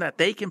reason that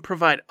they can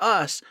provide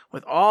us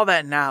with all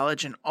that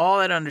knowledge and all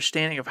that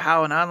understanding of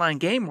how an online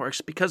game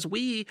works because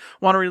we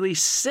want to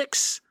release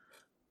 6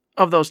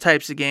 of those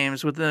types of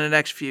games within the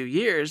next few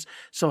years.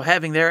 So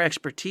having their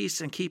expertise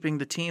and keeping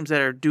the teams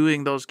that are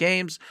doing those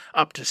games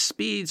up to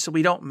speed so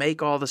we don't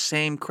make all the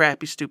same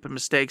crappy, stupid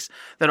mistakes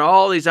that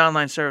all these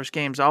online service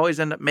games always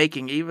end up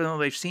making, even though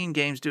they've seen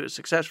games do it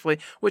successfully,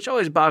 which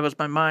always boggles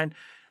my mind.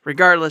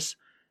 Regardless,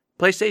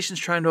 PlayStation's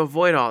trying to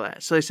avoid all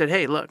that. So they said,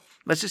 hey, look,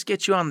 let's just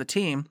get you on the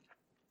team.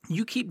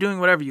 You keep doing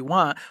whatever you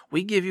want.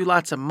 We give you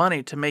lots of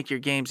money to make your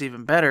games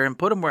even better and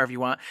put them wherever you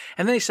want.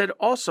 And then they said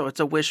also it's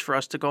a wish for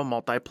us to go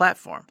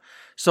multi-platform.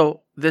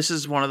 So this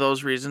is one of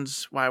those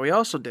reasons why we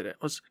also did it.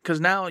 Was because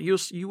now you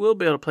will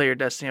be able to play your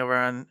Destiny over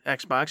on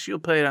Xbox. You'll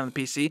play it on the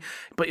PC,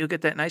 but you'll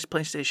get that nice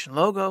PlayStation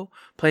logo.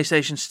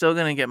 PlayStation's still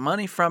going to get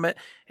money from it.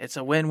 It's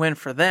a win-win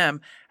for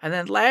them. And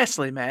then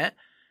lastly, Matt,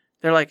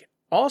 they're like,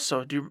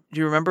 also, do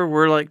you remember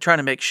we're like trying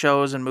to make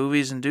shows and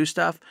movies and do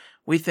stuff?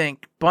 We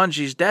think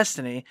Bungie's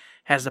Destiny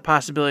has the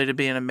possibility to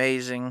be an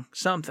amazing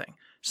something.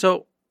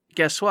 So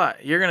guess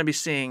what? You're going to be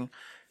seeing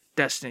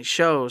Destiny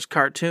shows,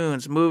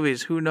 cartoons,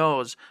 movies, who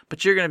knows?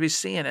 But you're going to be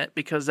seeing it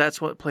because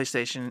that's what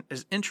PlayStation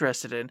is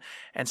interested in.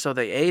 And so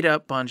they ate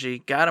up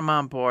Bungie, got them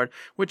on board,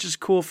 which is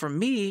cool for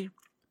me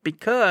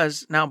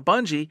because now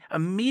Bungie,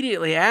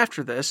 immediately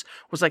after this,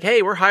 was like,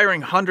 hey, we're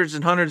hiring hundreds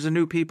and hundreds of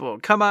new people.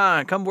 Come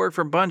on, come work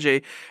for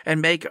Bungie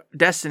and make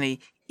Destiny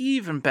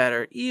even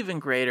better, even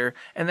greater.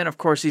 And then, of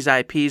course, these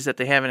IPs that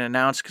they haven't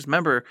announced. Because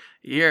remember,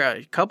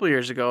 a couple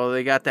years ago,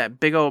 they got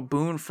that big old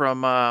boon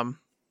from,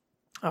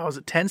 was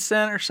it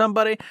Tencent or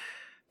somebody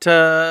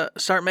to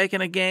start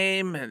making a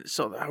game? And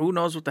so who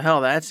knows what the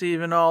hell that's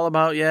even all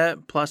about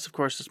yet. Plus, of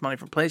course, this money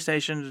from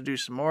PlayStation to do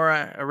some more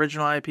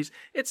original IPs.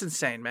 It's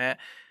insane, Matt.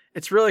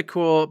 It's really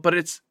cool, but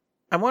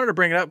I wanted to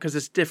bring it up because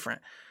it's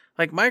different.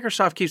 Like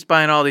Microsoft keeps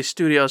buying all these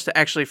studios to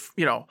actually,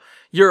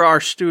 you're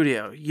our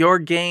studio. Your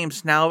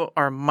games now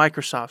are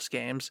Microsoft's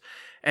games,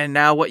 and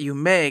now what you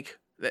make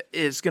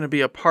is going to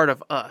be a part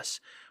of us.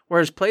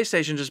 Whereas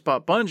PlayStation just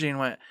bought Bungie and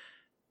went,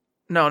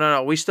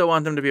 no, we still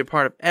want them to be a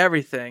part of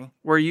everything.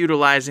 We're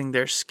utilizing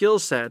their skill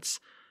sets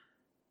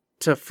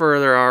to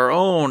further our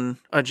own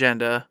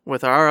agenda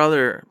with our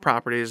other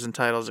properties and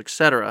titles,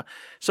 etc.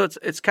 So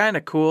it's kind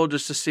of cool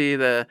just to see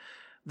the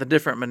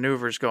different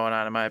maneuvers going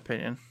on, in my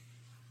opinion.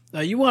 Now,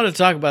 you want to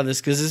talk about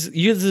this because this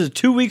is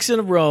 2 weeks in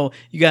a row.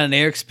 You got an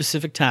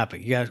Eric-specific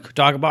topic. You got to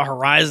talk about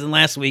Horizon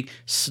last week.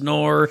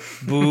 Snore,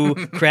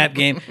 boo, crap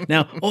game.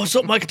 Now,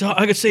 something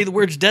I could say the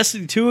words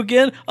Destiny 2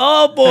 again?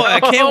 Oh, boy,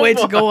 I can't wait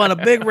to go on a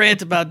big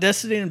rant about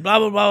Destiny and blah,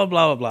 blah, blah,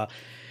 blah, blah, blah.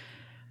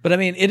 But,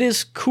 it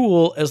is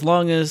cool as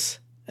long as...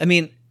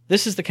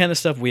 this is the kind of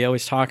stuff we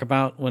always talk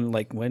about when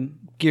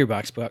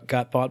Gearbox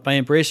got bought by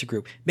Embracer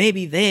Group.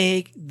 Maybe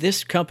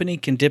this company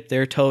can dip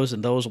their toes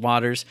in those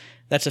waters.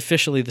 That's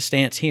officially the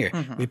stance here.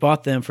 Mm-hmm. We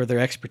bought them for their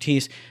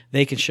expertise.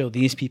 They can show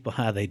these people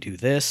how they do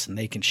this, and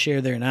they can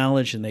share their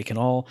knowledge, and we can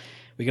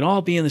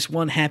all be in this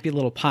one happy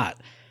little pot.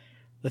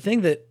 The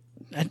thing that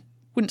I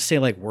wouldn't say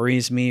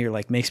worries me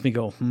or makes me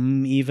go,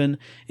 even,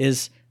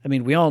 is,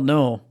 we all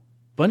know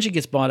Bungie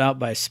gets bought out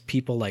by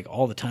people like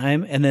all the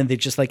time, and then they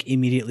just like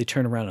immediately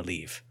turn around and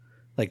leave.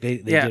 Like they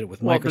did it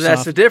with Microsoft. Well,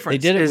 that's the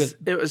difference. They did it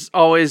it was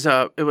always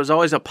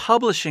a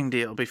publishing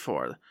deal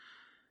before.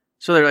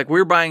 So they're like,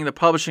 we're buying the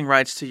publishing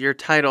rights to your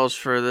titles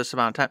for this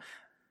amount of time.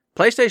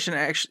 PlayStation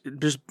actually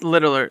just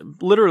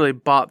literally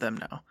bought them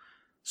now.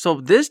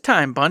 So this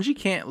time, Bungie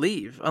can't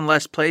leave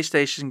unless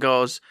PlayStation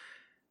goes,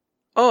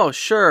 oh,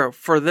 sure,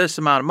 for this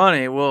amount of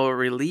money, we'll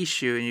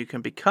release you and you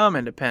can become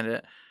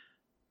independent.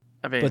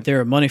 I mean, but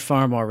they're a money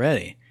farm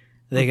already.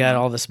 They got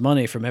all this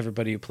money from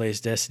everybody who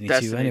plays Destiny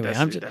 2 anyway.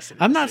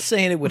 I'm not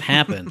saying it would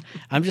happen.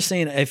 I'm just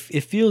saying it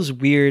feels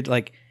weird,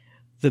 like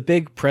the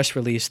big press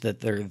release that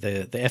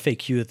the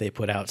FAQ that they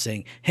put out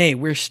saying, hey,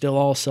 we're still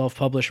all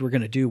self-published. We're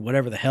going to do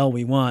whatever the hell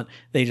we want.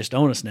 They just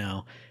own us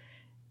now.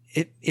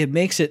 It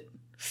makes it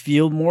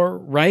feel more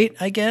right,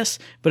 I guess,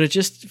 but it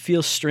just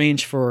feels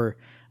strange for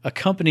a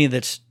company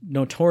that's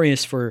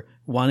notorious for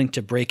wanting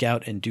to break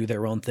out and do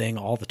their own thing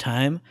all the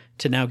time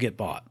to now get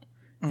bought.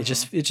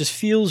 Mm-hmm. It just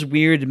feels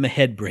weird in my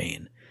head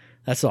brain.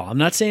 That's all. I'm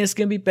not saying it's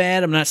going to be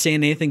bad. I'm not saying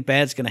anything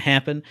bad's going to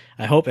happen.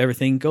 I hope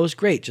everything goes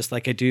great, just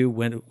like I do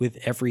with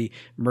every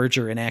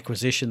merger and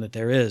acquisition that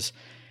there is.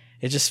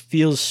 It just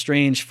feels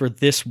strange for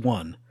this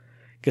one,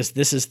 because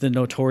this is the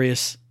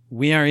notorious,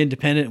 we are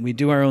independent and we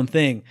do our own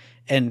thing.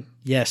 And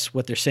yes,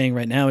 what they're saying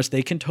right now is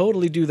they can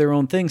totally do their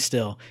own thing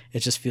still. It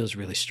just feels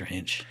really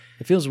strange.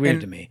 It feels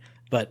weird to me.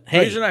 But hey.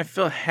 The reason I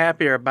feel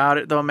happier about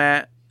it, though,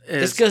 Matt,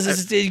 is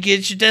because it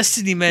gets your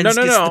Destiny, man. No.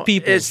 The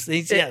people.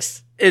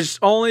 It's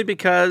only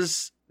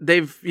because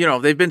they've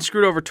been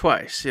screwed over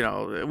twice.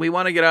 We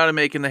want to get out of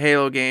making the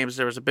Halo games.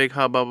 There was a big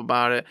hubbub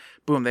about it.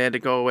 Boom, they had to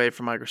go away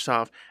from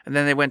Microsoft. And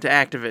then they went to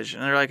Activision.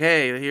 And they're like,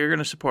 hey, you're going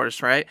to support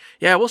us, right?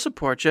 Yeah, we'll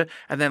support you.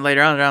 And then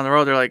later on down the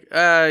road, they're like,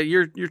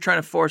 you're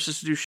trying to force us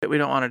to do shit we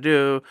don't want to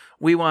do.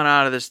 We want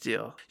out of this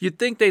deal. You'd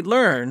think they'd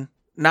learn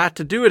not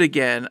to do it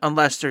again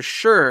unless they're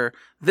sure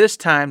this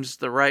time's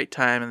the right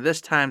time and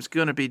this time's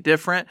going to be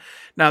different.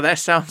 Now, that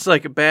sounds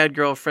like a bad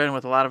girlfriend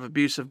with a lot of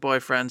abusive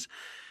boyfriends.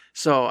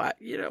 So,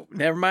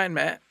 never mind,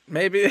 Matt.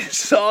 Maybe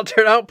this all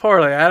turned out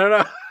poorly. I don't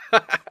know.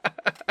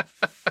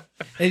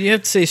 And you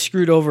have to say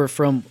screwed over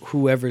from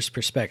whoever's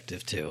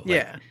perspective, too.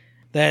 Yeah.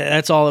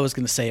 That's all I was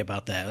going to say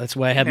about that. That's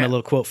why I had my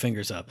little quote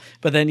fingers up.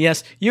 But then,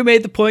 yes, you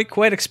made the point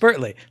quite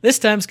expertly. This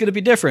time's going to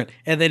be different.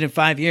 And then in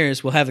 5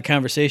 years, we'll have a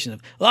conversation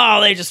of,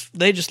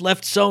 they just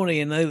left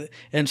Sony,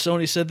 and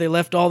Sony said they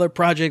left all their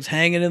projects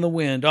hanging in the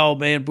wind. Oh,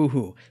 man,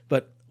 boo-hoo.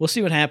 But we'll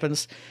see what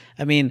happens.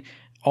 I mean,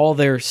 all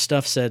their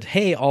stuff said,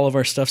 hey, all of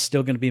our stuff's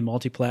still going to be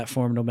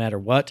multi-platform no matter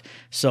what.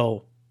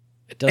 So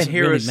it doesn't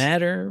really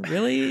matter,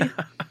 really.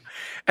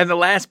 And the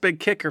last big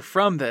kicker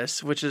from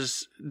this, which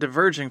is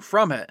diverging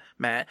from it,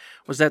 Matt,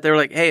 was that they were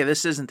like, hey,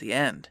 this isn't the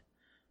end.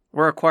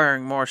 We're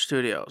acquiring more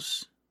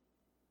studios.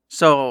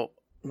 So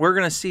we're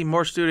going to see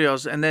more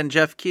studios. And then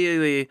Jeff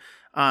Keighley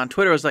on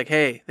Twitter was like,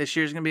 hey, this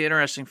year's going to be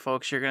interesting,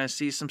 folks. You're going to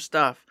see some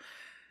stuff.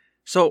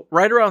 So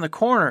right around the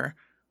corner,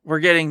 we're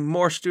getting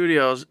more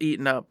studios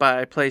eaten up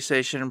by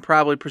PlayStation and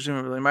probably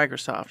presumably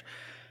Microsoft.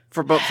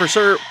 For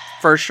sure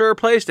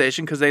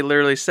PlayStation, because they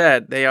literally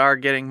said they are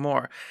getting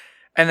more.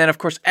 And then, of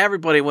course,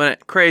 everybody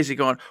went crazy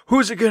going,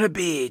 who's it going to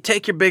be?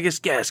 Take your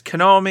biggest guess.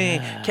 Konami,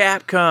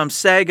 Capcom,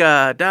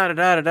 Sega,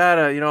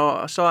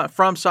 da-da-da-da-da, so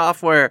From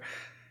Software.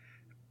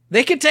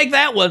 They can take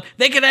that one.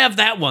 They can have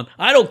that one.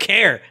 I don't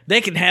care.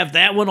 They can have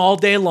that one all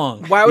day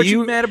long. Why would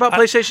you be mad about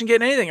PlayStation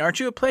getting anything? Aren't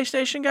you a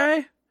PlayStation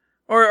guy?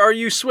 Or are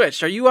you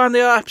switched? Are you on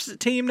the opposite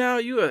team now?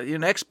 Are you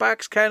an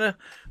Xbox kind of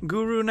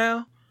guru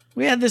now?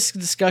 We had this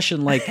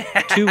discussion like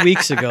 2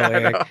 weeks ago,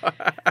 Eric.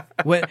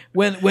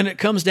 When it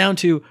comes down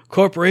to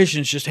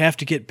corporations just have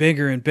to get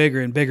bigger and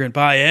bigger and bigger and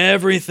buy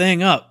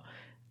everything up.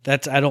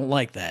 I don't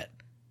like that.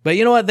 But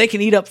you know what? They can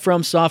eat up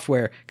From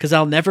Software, because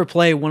I'll never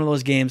play one of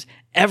those games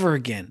ever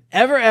again.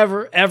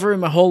 Ever in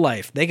my whole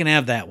life. They can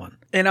have that one.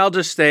 And I'll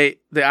just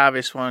state the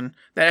obvious one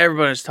that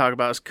everybody's talking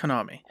about is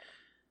Konami.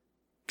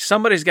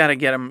 Somebody's got to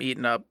get them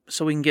eaten up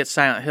so we can get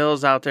Silent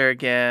Hills out there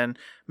again,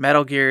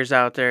 Metal Gear's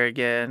out there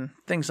again,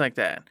 things like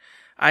that.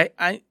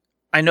 I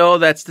know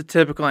that's the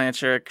typical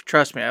answer.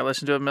 Trust me, I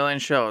listen to a million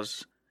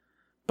shows,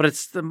 but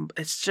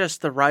it's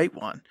just the right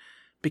one,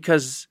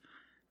 because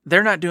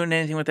they're not doing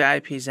anything with the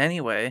IPs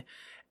anyway.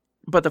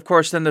 But of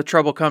course, then the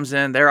trouble comes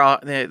in.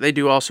 They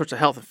do all sorts of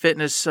health and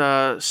fitness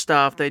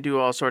stuff. They do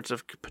all sorts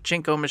of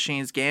pachinko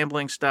machines,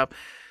 gambling stuff.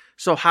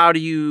 So how do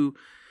you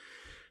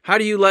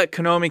let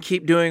Konami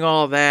keep doing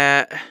all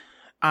that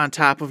on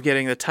top of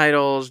getting the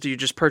titles? Do you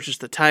just purchase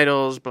the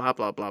titles? Blah,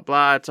 blah, blah,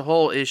 blah. It's a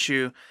whole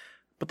issue.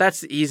 But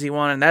that's the easy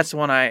one, and that's the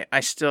one I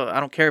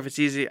don't care if it's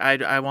easy.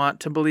 I want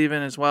to believe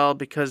in as well,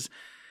 because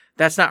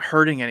that's not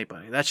hurting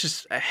anybody. That's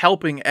just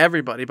helping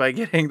everybody by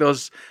getting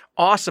those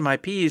awesome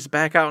IPs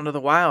back out into the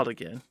wild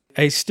again.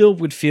 I still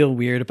would feel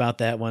weird about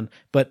that one,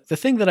 but the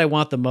thing that I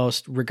want the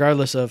most,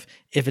 regardless of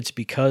if it's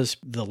because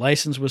the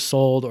license was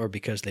sold or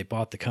because they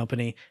bought the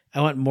company,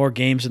 I want more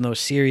games in those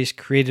series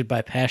created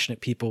by passionate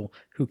people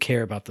who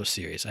care about those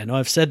series. I know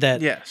I've said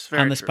that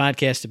on this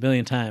podcast a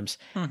million times.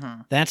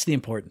 Mm-hmm. That's the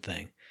important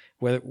thing.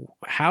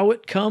 how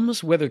it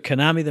comes, whether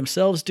Konami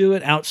themselves do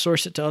it,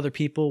 outsource it to other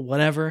people,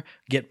 whatever,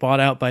 get bought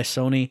out by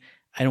Sony,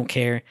 I don't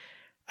care.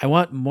 I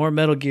want more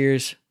Metal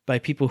Gears by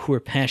people who are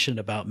passionate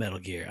about Metal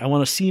Gear. I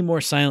want to see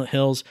more Silent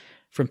Hills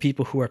from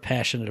people who are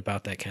passionate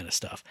about that kind of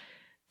stuff.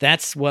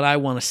 That's what I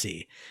want to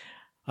see.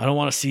 I don't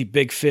want to see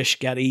big fish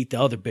got to eat the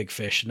other big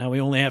fish. Now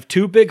we only have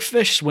 2 big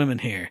fish swimming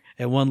here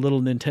and 1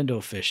 little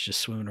Nintendo fish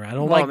just swimming around. I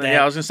don't like that.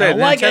 Yeah, I was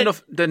going to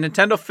say, the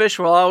Nintendo fish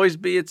will always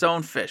be its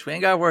own fish. We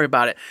ain't got to worry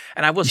about it.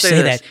 And I will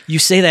say this. You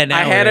say that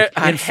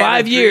now. In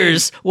 5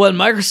 years, when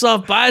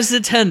Microsoft buys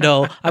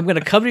Nintendo, I'm going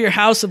to come to your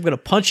house. I'm going to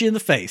punch you in the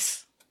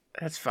face.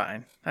 That's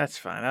fine. I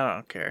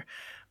don't care.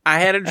 I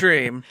had a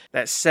dream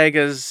that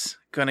Sega's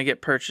going to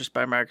get purchased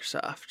by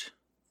Microsoft.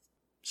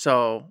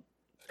 So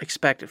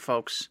expect it,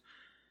 folks.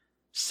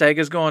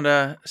 Sega's going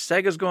to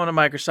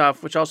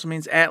Microsoft, which also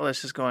means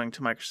Atlas is going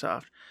to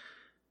Microsoft.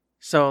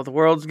 So the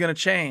world's going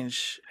to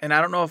change, and I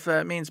don't know if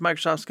that means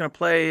Microsoft's going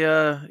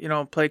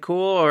to play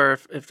cool, or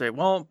if they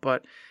won't.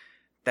 But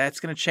that's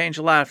going to change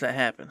a lot if that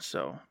happens.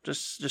 So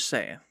just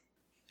saying.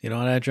 You know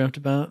what I dreamt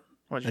about?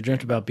 I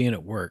dreamt about being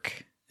at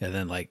work, and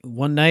then like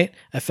one night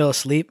I fell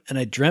asleep, and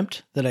I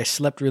dreamt that I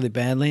slept really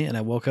badly, and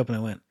I woke up and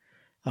I went,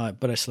 "Oh,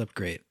 but I slept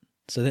great."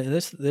 So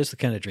there's the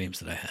kind of dreams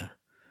that I have.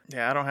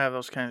 Yeah, I don't have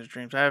those kinds of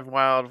dreams. I have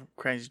wild,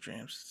 crazy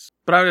dreams.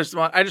 But I just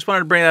wanted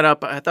to bring that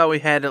up. I thought we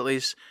had at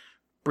least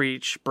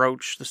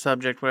broach the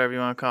subject, whatever you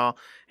want to call,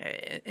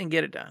 and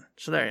get it done.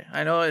 So there.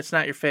 I know it's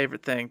not your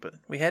favorite thing, but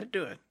we had to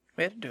do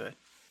it.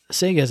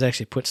 Sega has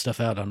actually put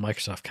stuff out on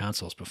Microsoft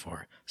consoles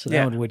before, so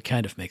that one would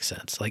kind of make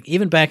sense. Like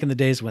even back in the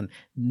days when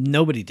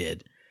nobody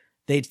did,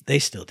 they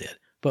still did.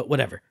 But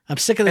whatever. I'm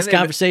sick of this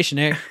conversation,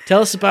 Eric.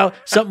 Tell us about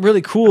something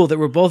really cool that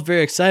we're both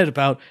very excited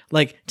about,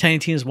 like Tiny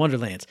Tina's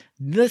Wonderlands.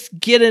 Let's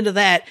get into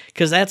that,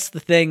 because that's the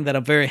thing that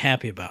I'm very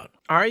happy about.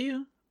 Are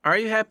you? Are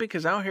you happy?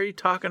 Because I don't hear you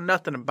talking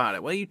nothing about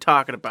it. What are you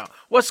talking about?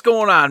 What's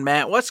going on,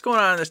 Matt? What's going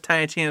on in this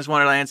Tiny Tina's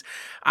Wonderlands?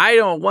 I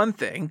know one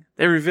thing.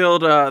 They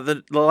revealed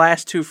the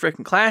last 2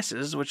 freaking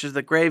classes, which is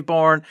the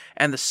Graveborn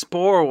and the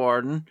Spore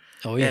Warden.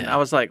 Oh, yeah. And I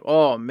was like,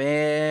 oh,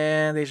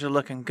 man, these are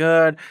looking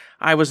good.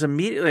 I was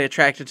immediately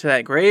attracted to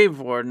that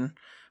Grave Warden.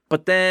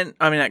 But then,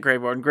 not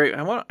Grave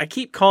Warden. I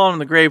keep calling him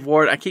the Grave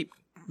Warden. I keep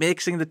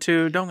mixing the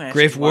two. Don't ask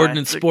Grave me Warden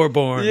and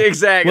Sporeborn. Yeah,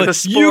 exactly. Well, the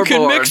Sporeborn. You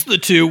can mix the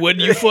two when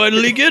you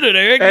finally get it,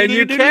 Eric. And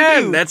you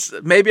can.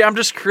 Maybe I'm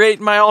just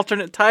creating my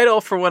alternate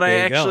title for when I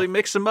actually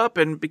mix them up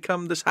and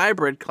become this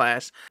hybrid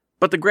class.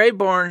 But the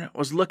Graveborn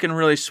was looking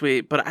really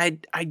sweet, but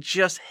I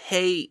just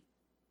hate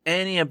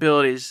any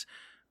abilities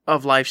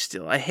of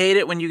lifesteal. I hate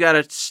it when you got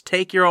to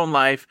take your own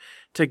life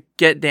to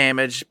get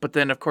damage, but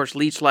then, of course,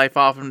 leech life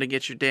off them to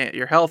get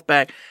your health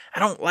back. I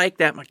don't like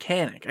that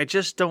mechanic. I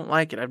just don't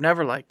like it. I've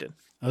never liked it.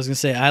 I was going to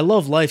say, I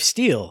love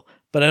lifesteal,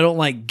 but I don't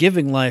like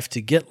giving life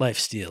to get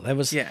lifesteal.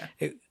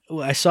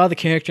 I saw the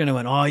character and I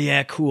went, oh,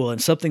 yeah, cool.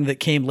 And something that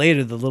came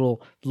later, the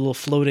little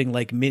floating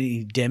like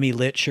mini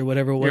demi-lich or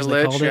whatever it was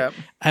they called it.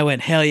 I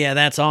went, hell yeah,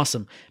 that's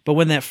awesome. But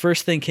when that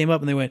first thing came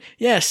up and they went,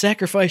 yeah,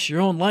 sacrifice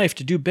your own life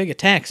to do big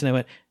attacks. And I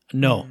went,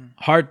 no,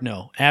 hard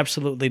no,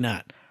 absolutely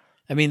not.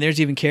 I mean,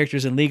 there's even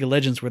characters in League of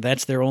Legends where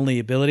that's their only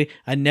ability.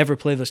 I never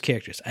play those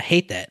characters. I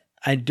hate that.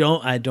 I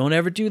don't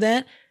ever do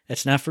that.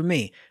 That's not for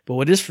me. But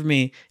what is for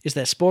me is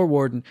that Spore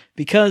Warden,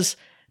 because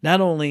not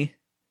only,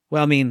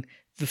 the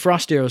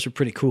frost arrows are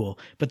pretty cool,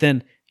 but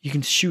then you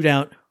can shoot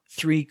out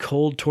 3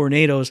 cold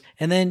tornadoes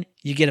and then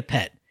you get a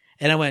pet.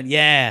 And I went,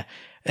 yeah.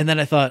 And then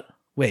I thought,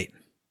 wait,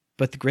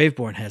 but the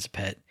Graveborn has a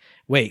pet.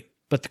 Wait,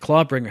 but the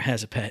Clawbringer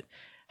has a pet.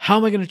 How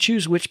am I going to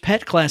choose which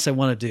pet class I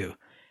want to do?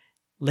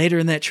 Later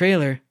in that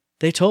trailer,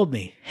 they told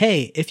me,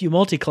 hey, if you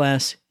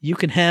multi-class, you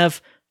can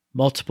have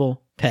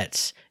multiple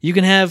pets. You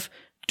can have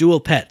dual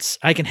pets.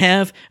 I can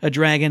have a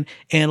dragon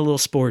and a little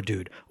spore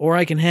dude, or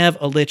I can have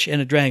a lich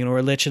and a dragon, or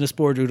a lich and a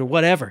spore dude, or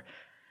whatever.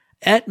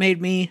 That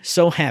made me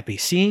so happy,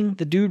 seeing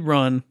the dude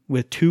run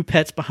with 2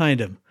 pets behind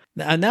him.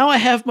 Now I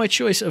have my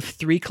choice of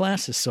 3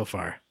 classes so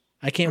far.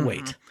 I can't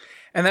wait.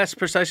 And that's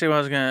precisely what I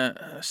was going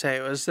to say,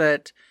 was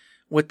that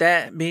with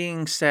that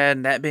being said,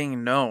 and that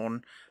being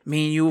known,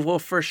 you will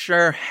for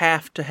sure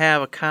have to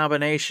have a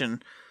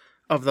combination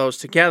of those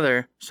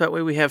together, so that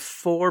way we have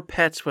 4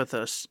 pets with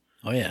us.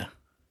 Oh, yeah.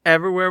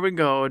 Everywhere we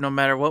go, no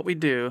matter what we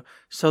do,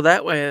 so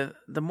that way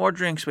the more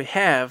drinks we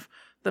have,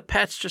 the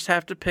pets just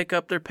have to pick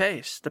up their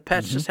pace. The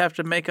pets just have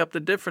to make up the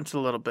difference a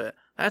little bit.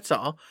 That's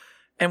all.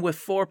 And with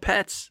 4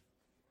 pets,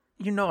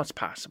 it's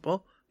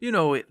possible.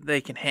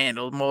 They can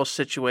handle most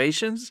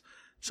situations.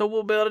 So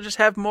we'll be able to just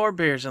have more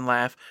beers and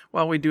laugh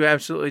while we do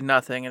absolutely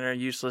nothing and are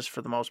useless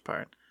for the most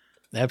part.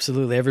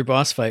 Absolutely. Every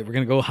boss fight, we're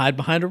going to go hide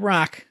behind a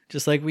rock,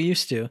 just like we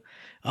used to.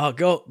 Oh,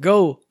 go,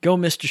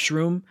 Mr.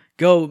 Shroom.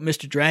 Go,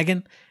 Mr.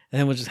 Dragon. And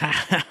then we'll just,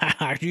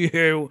 do you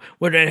hear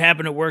what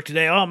happened at work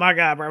today? Oh, my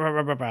God. Blah, blah,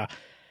 blah, blah, blah.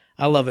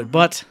 I love it.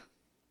 But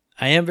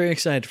I am very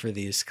excited for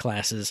these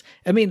classes.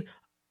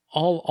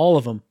 All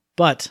of them.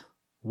 But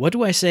what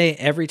do I say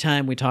every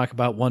time we talk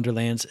about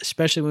Wonderlands,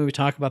 especially when we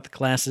talk about the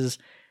classes?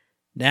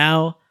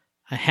 Now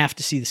I have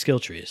to see the skill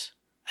trees.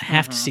 I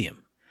have to see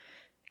them.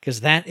 because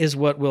that is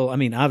what will, I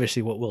mean,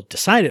 obviously what will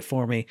decide it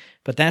for me,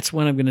 but that's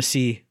when I'm going to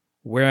see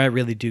where I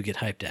really do get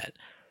hyped at.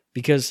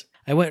 Because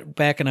I went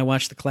back and I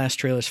watched the class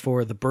trailers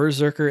for the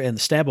Berserker and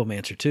the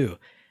Stabomancer too.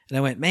 And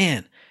I went,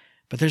 man,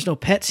 but there's no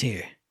pets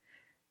here.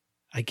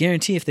 I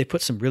guarantee if they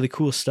put some really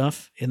cool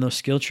stuff in those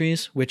skill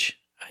trees, which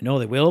I know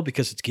they will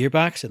because it's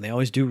Gearbox and they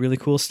always do really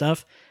cool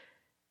stuff,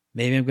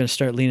 maybe I'm going to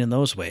start leaning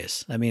those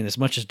ways. I mean, as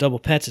much as double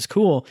pets is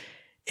cool,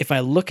 if I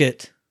look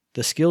at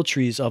the skill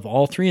trees of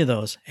all three of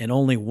those and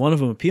only one of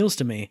them appeals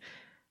to me,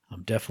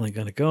 I'm definitely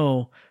going to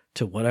go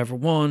to whatever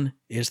one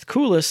is the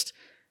coolest.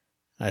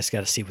 I just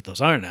got to see what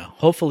those are now.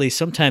 Hopefully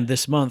sometime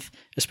this month,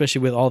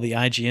 especially with all the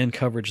IGN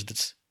coverage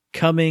that's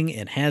coming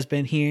and has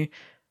been here,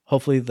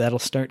 hopefully that'll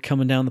start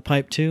coming down the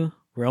pipe too.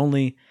 We're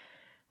only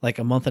like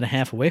a month and a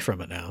half away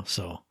from it now.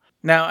 So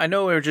now I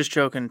know we were just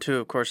joking too,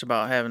 of course,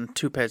 about having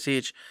 2 pets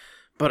each,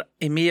 but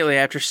immediately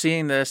after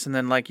seeing this, and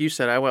then like you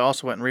said, I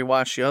also went and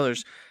rewatched the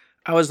others,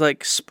 I was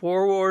like,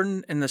 Spore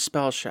Warden and the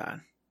Spell Shot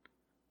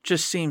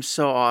just seems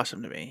so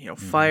awesome to me. You know,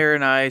 fire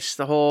and ice,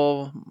 the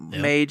whole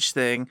mage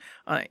thing.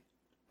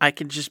 I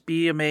can just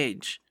be a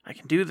mage. I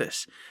can do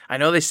this. I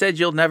know they said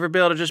you'll never be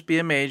able to just be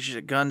a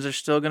mage. Guns are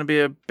still going to be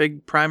a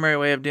big primary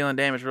way of dealing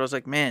damage. But I was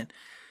like, man,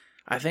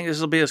 I think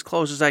this will be as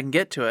close as I can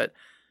get to it.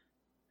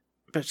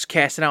 But just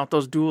casting out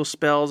those dual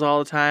spells all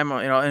the time,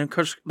 you know, and of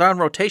course they're on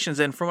rotations.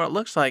 And from what it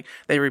looks like,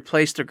 they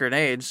replaced the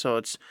grenades, so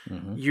it's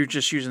you're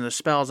just using the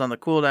spells on the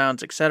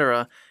cooldowns,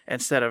 etc.,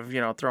 instead of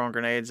throwing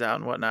grenades out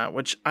and whatnot,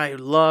 which I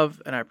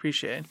love and I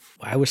appreciate.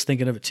 I was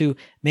thinking of it too,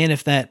 man.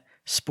 If that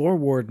Spore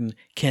Warden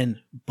can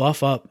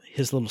buff up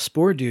his little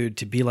spore dude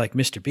to be like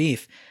Mr.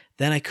 Beef,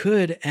 then I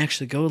could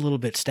actually go a little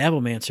bit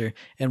Stabomancer,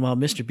 and while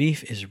Mr.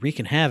 Beef is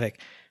wreaking havoc,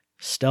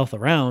 stealth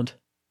around,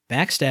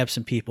 backstab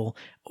some people,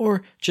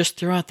 or just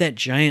throw out that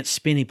giant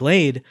spinny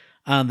blade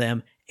on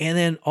them, and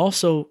then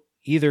also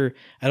either,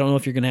 I don't know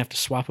if you're going to have to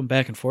swap them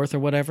back and forth or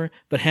whatever,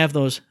 but have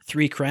those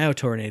 3 cryo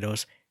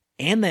tornadoes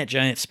and that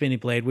giant spinny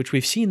blade, which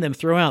we've seen them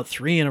throw out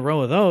 3 in a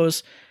row of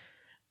those.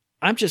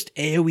 I'm just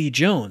AoE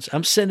Jones.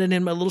 I'm sending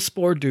in my little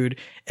spore dude.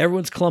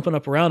 Everyone's clumping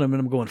up around him, and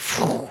I'm going,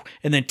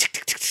 and then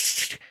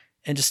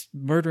and just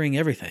murdering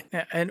everything.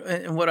 Yeah,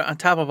 and what on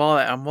top of all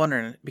that, I'm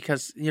wondering,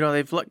 because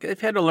they've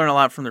had to learn a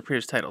lot from their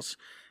previous titles,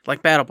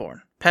 like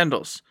Battleborn,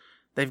 Pendles.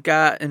 They've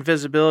got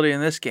invisibility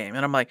in this game,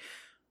 and I'm like,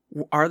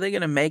 are they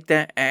going to make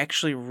that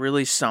actually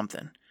really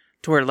something?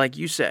 To where, like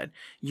you said,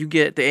 you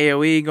get the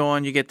AoE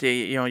going, you get the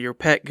your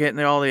pet getting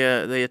all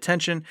the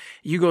attention,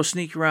 you go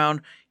sneak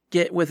around,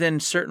 get within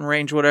certain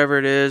range, whatever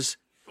it is,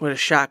 with a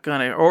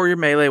shotgun or your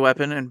melee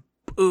weapon, and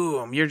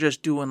boom, you're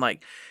just doing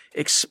like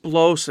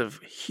explosive,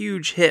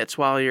 huge hits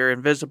while you're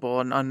invisible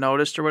and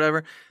unnoticed or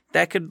whatever.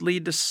 That could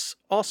lead to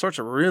all sorts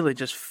of really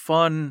just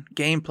fun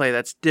gameplay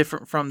that's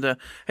different from the,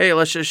 hey,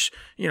 let's just,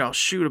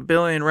 shoot 1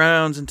 billion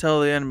rounds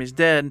until the enemy's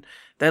dead.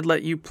 That'd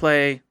let you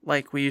play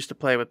like we used to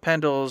play with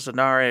Pendles,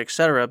 Inari,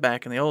 etc.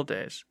 back in the old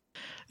days.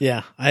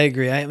 Yeah, I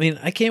agree. I mean,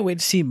 I can't wait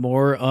to see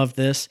more of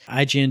this.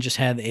 IGN just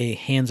had a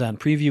hands-on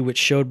preview, which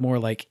showed more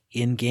like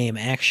in-game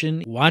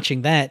action.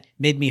 Watching that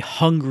made me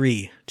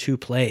hungry to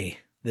play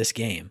this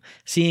game.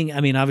 Seeing, I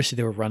mean, obviously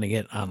they were running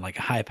it on like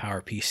a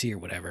high-power PC or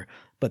whatever,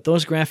 but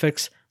those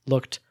graphics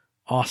looked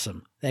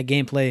awesome. That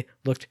gameplay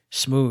looked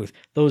smooth.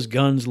 Those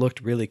guns looked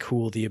really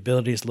cool. The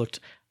abilities looked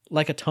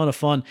like a ton of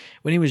fun.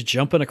 When he was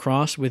jumping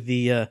across with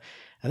the, I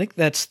think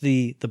that's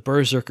the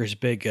Berserker's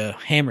big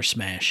hammer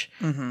smash.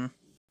 Mm-hmm.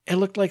 It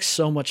looked like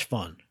so much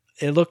fun.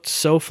 It looked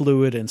so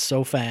fluid and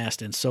so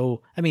fast and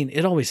so, I mean,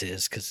 it always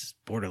is because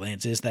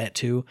Borderlands is that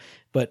too,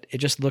 but it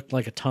just looked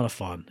like a ton of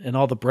fun. And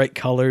all the bright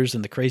colors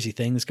and the crazy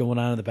things going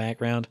on in the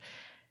background,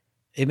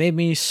 it made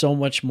me so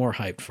much more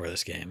hyped for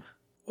this game.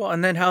 Well,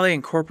 and then how they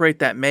incorporate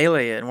that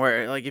melee in,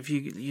 where like if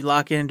you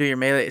lock into your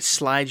melee, it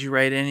slides you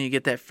right in and you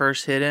get that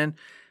first hit in.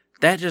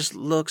 That just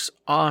looks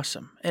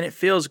awesome. And it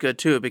feels good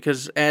too,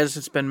 because as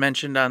it's been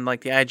mentioned on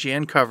like the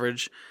IGN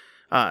coverage,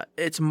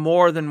 it's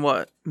more than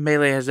what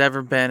Melee has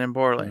ever been in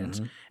Borderlands.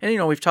 Mm-hmm.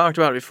 And, we've talked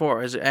about it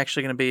before. Is it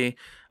actually going to be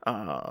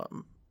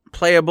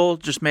playable,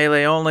 just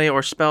Melee only,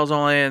 or spells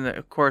only? And,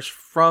 of course,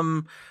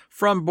 from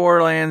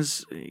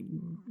Borderlands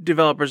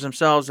developers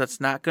themselves, that's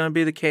not going to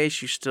be the case.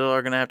 You still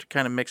are going to have to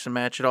kind of mix and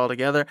match it all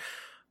together.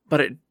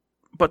 But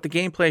the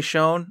gameplay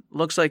shown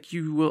looks like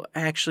you will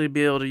actually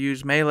be able to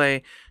use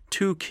Melee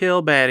to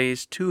kill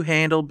baddies, to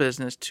handle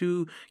business,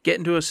 to get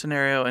into a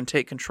scenario and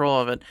take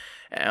control of it.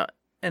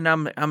 And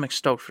I'm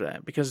stoked for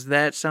that, because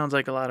that sounds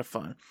like a lot of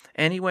fun.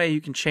 Any way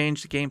you can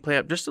change the gameplay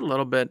up just a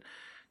little bit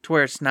to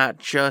where it's not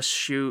just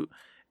shoot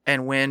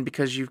and win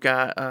because you've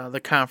got the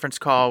conference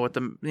call with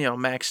the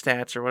max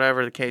stats or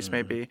whatever the case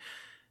may be,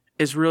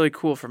 is really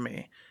cool for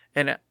me.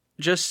 And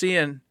just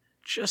seeing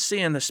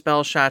the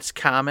spell shots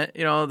comet,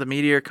 the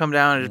meteor come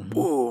down and just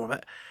boom.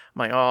 I'm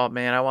like, oh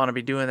man, I want to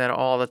be doing that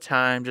all the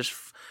time. Just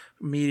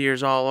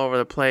meteors all over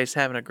the place,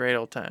 having a great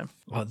old time.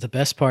 Well, the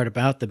best part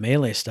about the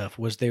Melee stuff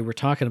was they were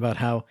talking about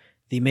how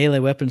the Melee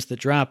weapons that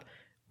drop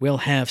will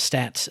have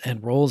stats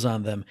and rolls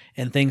on them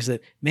and things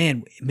that,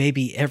 man,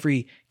 maybe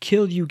every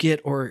kill you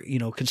get or,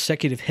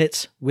 consecutive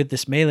hits with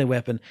this melee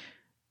weapon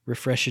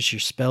refreshes your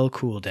spell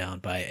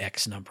cooldown by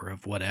X number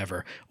of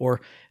whatever, or,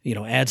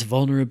 adds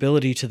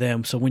vulnerability to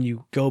them. So when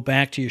you go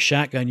back to your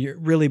shotgun, you're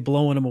really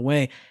blowing them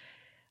away.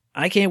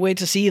 I can't wait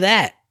to see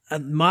that.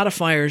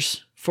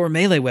 Modifiers for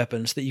melee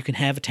weapons that you can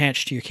have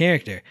attached to your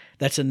character.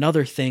 That's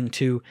another thing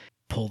to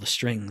pull the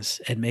strings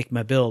and make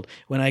my build.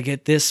 When I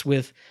get this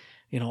with,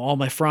 all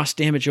my frost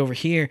damage over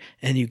here,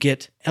 and you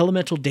get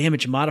elemental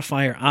damage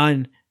modifier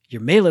on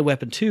your melee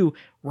weapon too,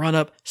 run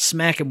up,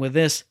 smack them with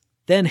this,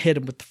 then hit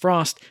them with the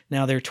frost.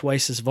 Now they're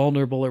twice as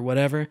vulnerable or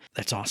whatever.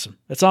 That's awesome.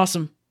 That's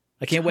awesome.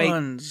 I can't wait.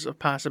 Tons of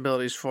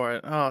possibilities for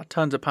it. Oh,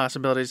 tons of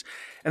possibilities.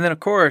 And then, of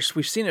course,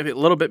 we've seen it a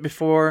little bit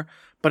before,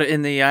 but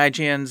in the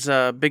IGN's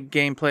big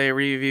gameplay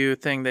review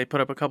thing they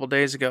put up a couple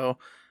days ago,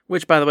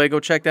 which, by the way, go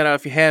check that out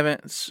if you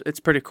haven't. It's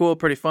pretty cool,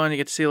 pretty fun. You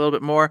get to see a little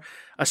bit more,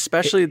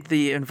 especially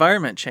the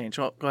environment change.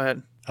 Well, go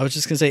ahead. I was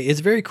just going to say, it's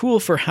very cool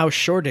for how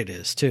short it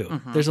is, too.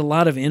 Mm-hmm. There's a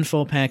lot of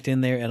info packed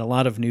in there and a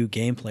lot of new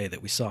gameplay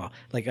that we saw.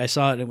 Like, I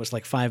saw it, and it was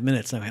like 5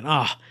 minutes, and I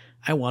went,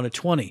 I wanted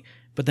 20.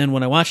 But then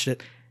when I watched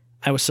it,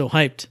 I was so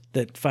hyped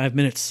that 5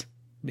 minutes,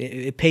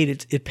 it paid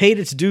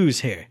its dues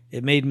here.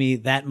 It made me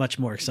that much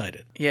more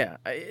excited. Yeah,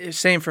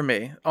 same for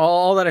me.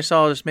 All that I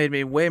saw just made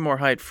me way more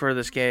hyped for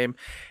this game.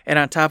 And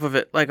on top of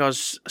it, like I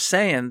was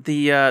saying,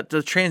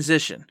 the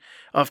transition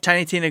of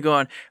Tiny Tina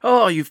going,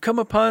 oh, you've come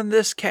upon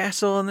this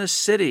castle in this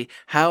city.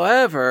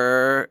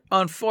 However,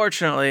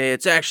 unfortunately,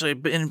 it's actually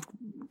been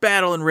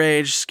battle and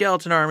rage,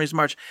 skeleton armies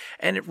march,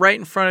 and right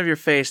in front of your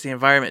face, the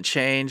environment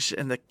changed,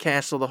 and the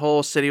castle, the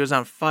whole city was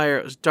on fire.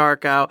 It was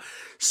dark out.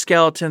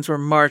 Skeletons were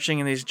marching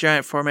in these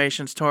giant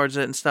formations towards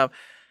it and stuff.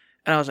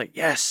 And I was like,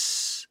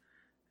 yes,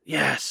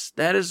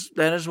 that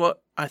is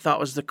what I thought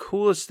was the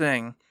coolest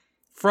thing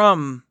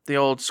from the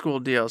old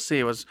school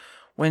DLC, was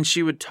when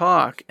she would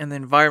talk and the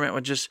environment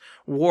would just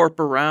warp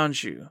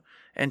around you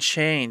and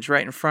change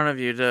right in front of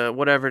you to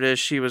whatever it is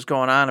she was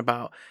going on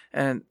about.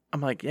 And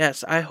I'm like,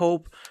 yes, I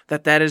hope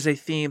that is a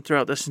theme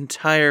throughout this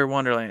entire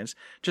Wonderlands.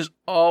 Just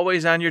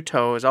always on your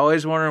toes,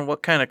 always wondering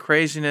what kind of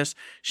craziness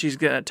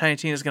Tiny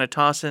Tina's going to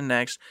toss in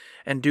next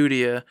and do to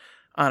you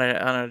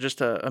on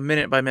just a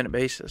minute-by-minute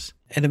basis.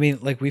 And I mean,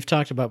 like we've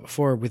talked about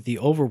before with the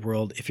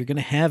overworld, if you're going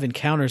to have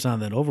encounters on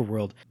that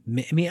overworld,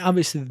 I mean,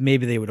 obviously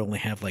maybe they would only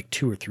have like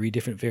 2 or 3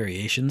 different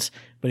variations,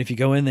 but if you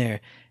go in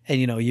there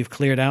and, you've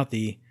cleared out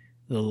the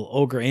little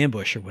ogre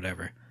ambush or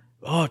whatever.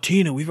 Oh,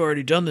 Tina, we've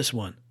already done this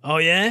one. Oh,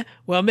 yeah?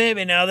 Well,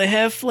 maybe now they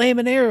have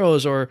flaming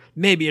arrows, or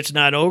maybe it's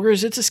not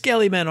ogres, it's a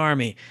Skellyman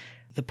army.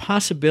 The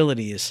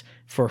possibilities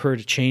for her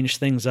to change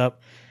things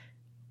up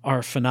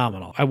are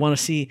phenomenal. I want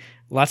to see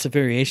lots of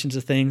variations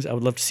of things. I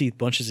would love to see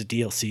bunches of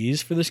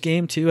DLCs for this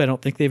game, too. I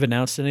don't think they've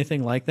announced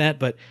anything like that,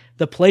 but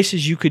the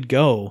places you could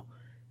go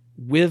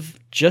with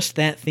just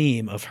that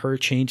theme of her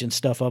changing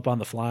stuff up on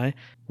the fly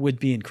would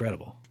be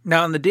incredible.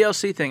 Now, on the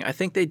DLC thing, I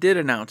think they did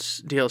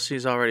announce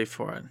DLCs already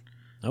for it.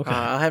 Okay.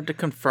 I'll have to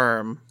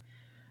confirm.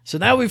 So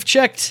now we've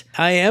checked.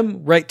 I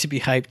am right to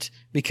be hyped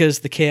because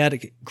the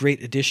Chaotic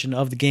Great Edition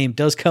of the game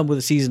does come with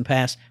a Season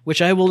Pass,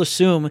 which I will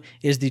assume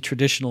is the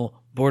traditional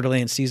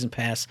Borderlands Season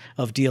Pass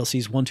of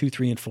DLCs 1, 2,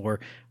 3, and 4.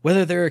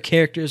 Whether there are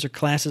characters or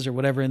classes or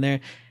whatever in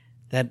there,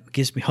 that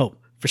gives me hope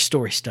for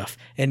story stuff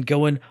and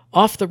going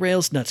off the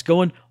rails nuts,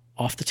 going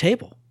off the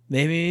table.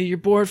 Maybe your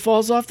board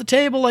falls off the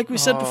table like we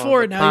said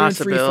before. Now you're in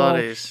free fall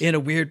in a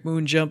weird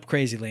moon jump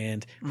crazy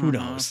land. Who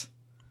knows?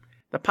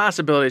 The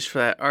possibilities for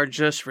that are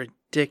just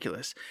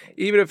ridiculous.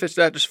 Even if it's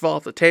not just fall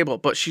off the table,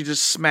 but she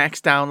just smacks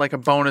down like a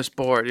bonus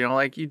board,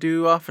 like you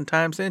do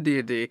oftentimes in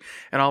D&D,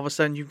 and all of a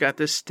sudden you've got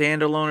this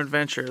standalone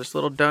adventure, this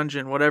little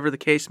dungeon, whatever the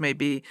case may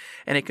be,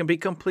 and it can be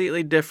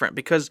completely different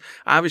because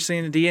obviously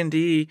in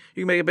D&D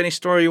you can make up any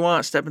story you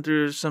want, stepping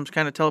through some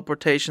kind of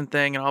teleportation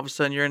thing, and all of a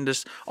sudden you're in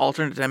this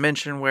alternate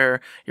dimension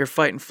where you're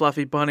fighting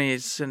fluffy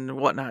bunnies and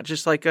whatnot,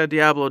 just like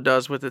Diablo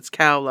does with its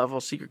cow level,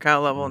 secret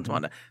cow level, and so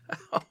on.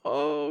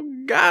 Oh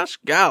gosh,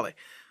 golly,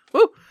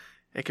 woo!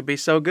 It could be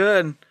so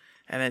good,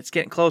 and it's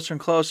getting closer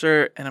and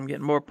closer, and I'm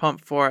getting more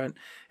pumped for it.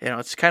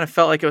 It's kind of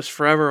felt like it was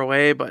forever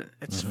away, but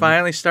it's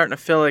finally starting to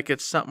feel like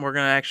it's something we're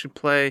going to actually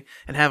play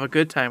and have a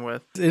good time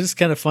with. It is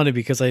kind of funny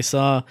because I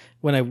saw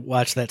when I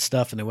watched that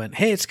stuff, and it went,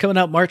 hey, it's coming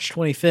out March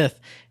 25th.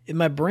 And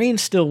my brain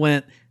still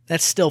went,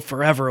 that's still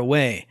forever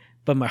away.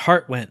 But my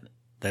heart went,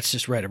 that's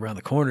just right around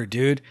the corner,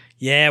 dude.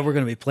 Yeah, we're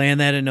going to be playing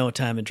that in no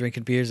time and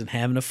drinking beers and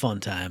having a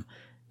fun time.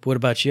 But what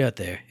about you out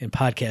there in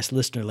podcast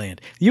listener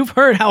land? You've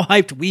heard how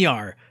hyped we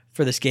are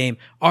for this game.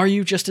 Are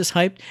you just as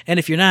hyped? And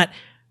if you're not,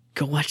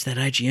 go watch that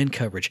IGN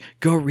coverage.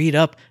 Go read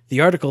up the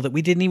article that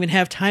we didn't even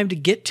have time to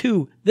get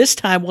to. This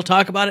time, we'll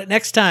talk about it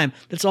next time.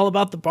 That's all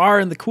about the bar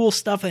and the cool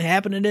stuff that's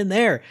happening in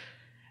there.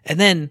 And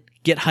then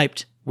get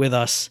hyped with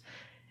us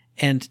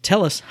and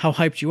tell us how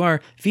hyped you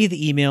are via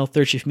the email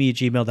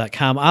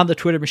thirdshiftme@gmail.com, on the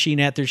Twitter machine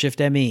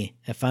 @thirdshiftme,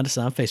 and find us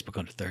on Facebook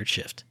under Third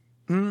Shift.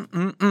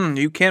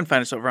 You can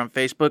find us over on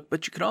Facebook,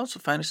 but you can also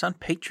find us on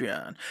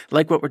Patreon.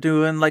 Like what we're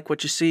doing, like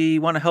what you see,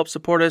 want to help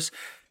support us,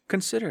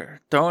 consider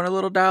throwing a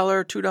little $1,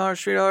 $2,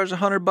 $3,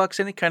 $100,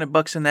 any kind of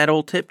bucks in that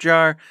old tip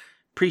jar.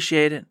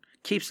 Appreciate it.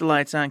 Keeps the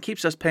lights on,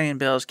 keeps us paying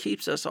bills,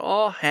 keeps us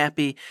all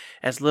happy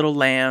as little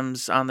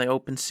lambs on the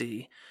open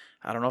sea.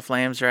 I don't know if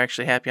lambs are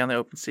actually happy on the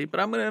open sea, but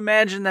I'm going to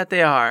imagine that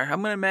they are.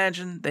 I'm going to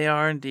imagine they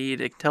are indeed.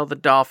 I can tell the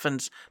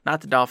dolphins, not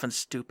the dolphins,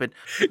 stupid.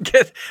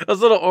 Get those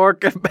little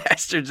orca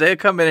bastards. They'll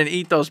come in and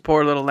eat those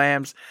poor little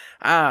lambs.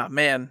 Ah,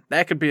 man,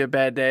 that could be a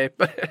bad day.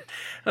 But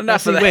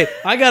enough of that. Wait,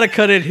 I got to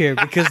cut in here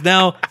because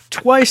now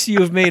twice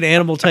you have made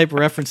animal type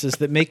references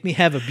that make me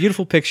have a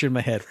beautiful picture in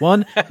my head.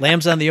 One,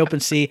 lambs on the open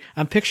sea.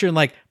 I'm picturing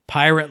like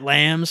pirate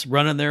lambs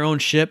running their own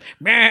ship.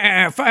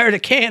 Fire the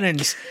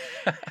cannons.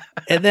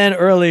 And then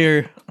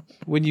earlier,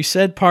 when you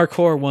said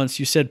parkour once,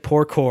 you said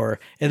porkor.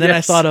 And then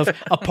I thought of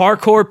a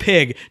parkour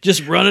pig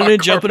just running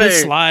and jumping and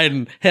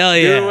sliding. Hell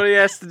yeah. Doing what he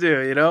has to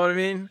do. You know what I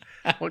mean?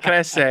 What can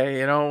I say?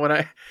 You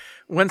know,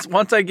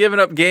 once I given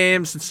up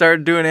games and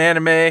started doing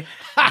anime,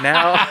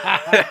 now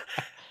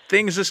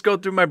things just go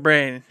through my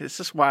brain. It's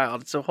just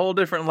wild. It's a whole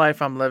different life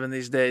I'm living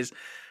these days.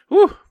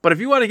 Whew. But if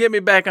you want to get me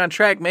back on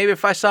track, maybe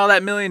if I saw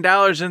that $1 million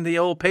in the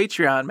old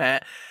Patreon,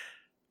 Matt,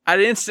 I'd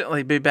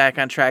instantly be back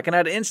on track, and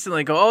I'd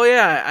instantly go, oh,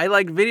 yeah, I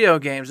like video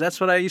games. That's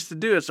what I used to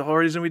do. It's the whole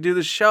reason we do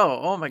this show.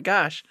 Oh, my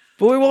gosh.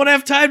 But we won't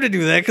have time to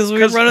do that because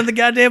we're running the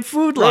goddamn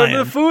Food Lion.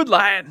 The Food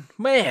Lion.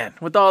 Man,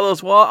 with all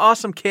those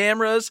awesome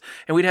cameras,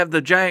 and we'd have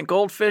the giant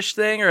goldfish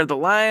thing or the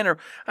lion, or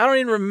I don't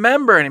even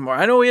remember anymore.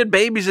 I know we had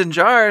babies in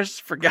jars,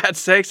 for God's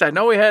sakes. I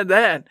know we had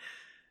that.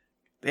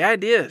 The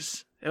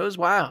ideas. It was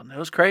wild. It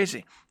was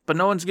crazy. But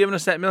no one's giving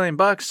us that $1 million,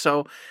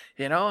 so,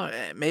 you know,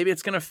 maybe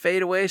it's going to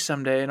fade away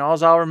someday, and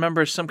all I'll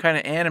remember is some kind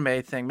of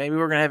anime thing. Maybe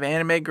we're going to have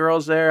anime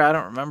girls there. I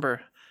don't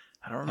remember.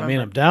 I mean,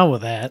 I'm down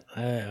with that.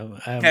 I'm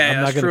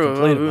not going to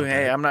complain about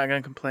that. I'm not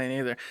going to complain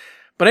either.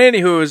 But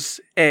anywho's,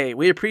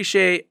 we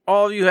appreciate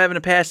all of you having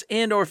a past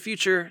and or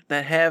future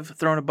that have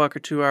thrown a buck or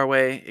two our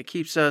way. It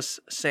keeps us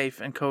safe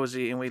and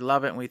cozy, and we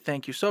love it, and we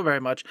thank you so very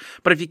much.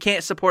 But if you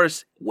can't support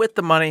us with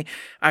the money,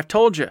 I've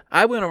told you,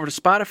 I went over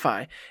to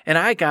Spotify, and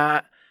I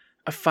got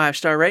a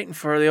 5-star rating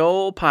for the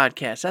old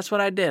podcast. That's what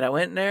I did. I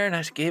went in there and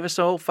I gave us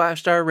a whole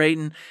 5-star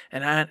rating,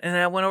 and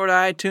I went over to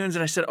iTunes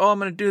and I said, I'm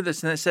going to do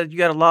this. And it said, you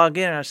got to log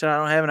in. And I said, I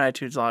don't have an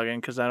iTunes login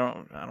because I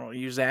don't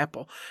use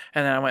Apple.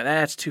 And then I went,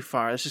 that's too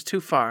far. This is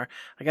too far.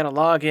 I got to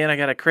log in. I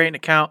got to create an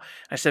account.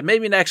 I said,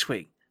 maybe next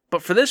week.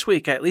 But for this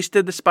week, I at least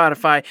did the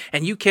Spotify,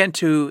 and you can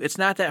too. It's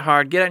not that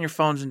hard. Get on your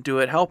phones and do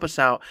it. Help us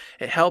out.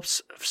 It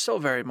helps so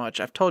very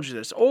much. I've told you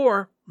this.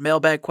 Or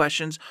mailbag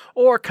questions,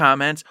 or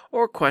comments,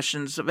 or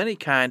questions of any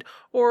kind,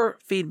 or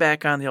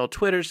feedback on the old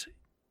Twitters.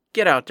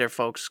 Get out there,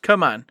 folks.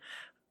 Come on.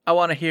 I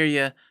want to hear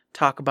you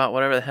talk about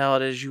whatever the hell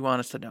it is you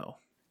want us to know.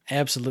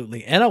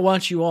 Absolutely. And I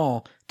want you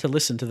all to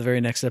listen to the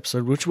very next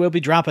episode, which will be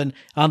dropping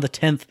on the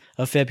 10th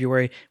of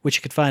February, which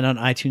you can find on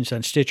iTunes,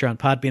 on Stitcher, on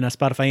Podbean, on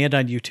Spotify, and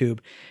on YouTube.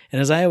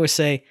 And as I always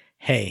say,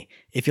 hey,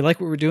 if you like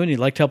what we're doing, you'd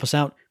like to help us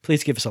out,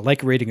 please give us a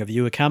like, a rating, a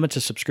view, a comment,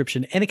 a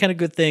subscription, any kind of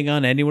good thing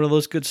on any one of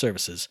those good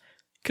services,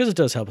 because it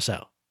does help us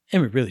out,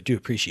 and we really do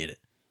appreciate it.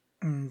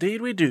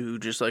 Indeed we do,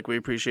 just like we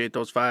appreciate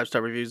those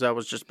 5-star reviews I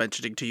was just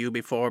mentioning to you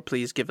before.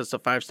 Please give us a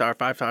 5-star,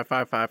 5-star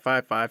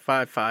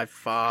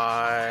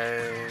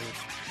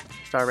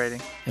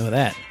rating. And with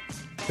that,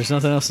 there's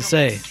nothing else to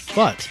say,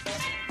 but...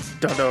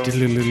 Don't forget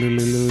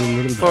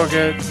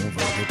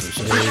to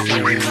say...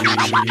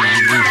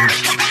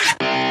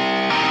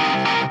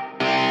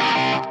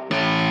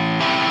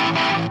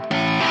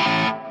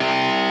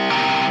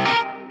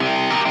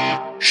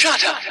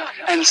 Shut up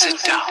and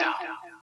sit down.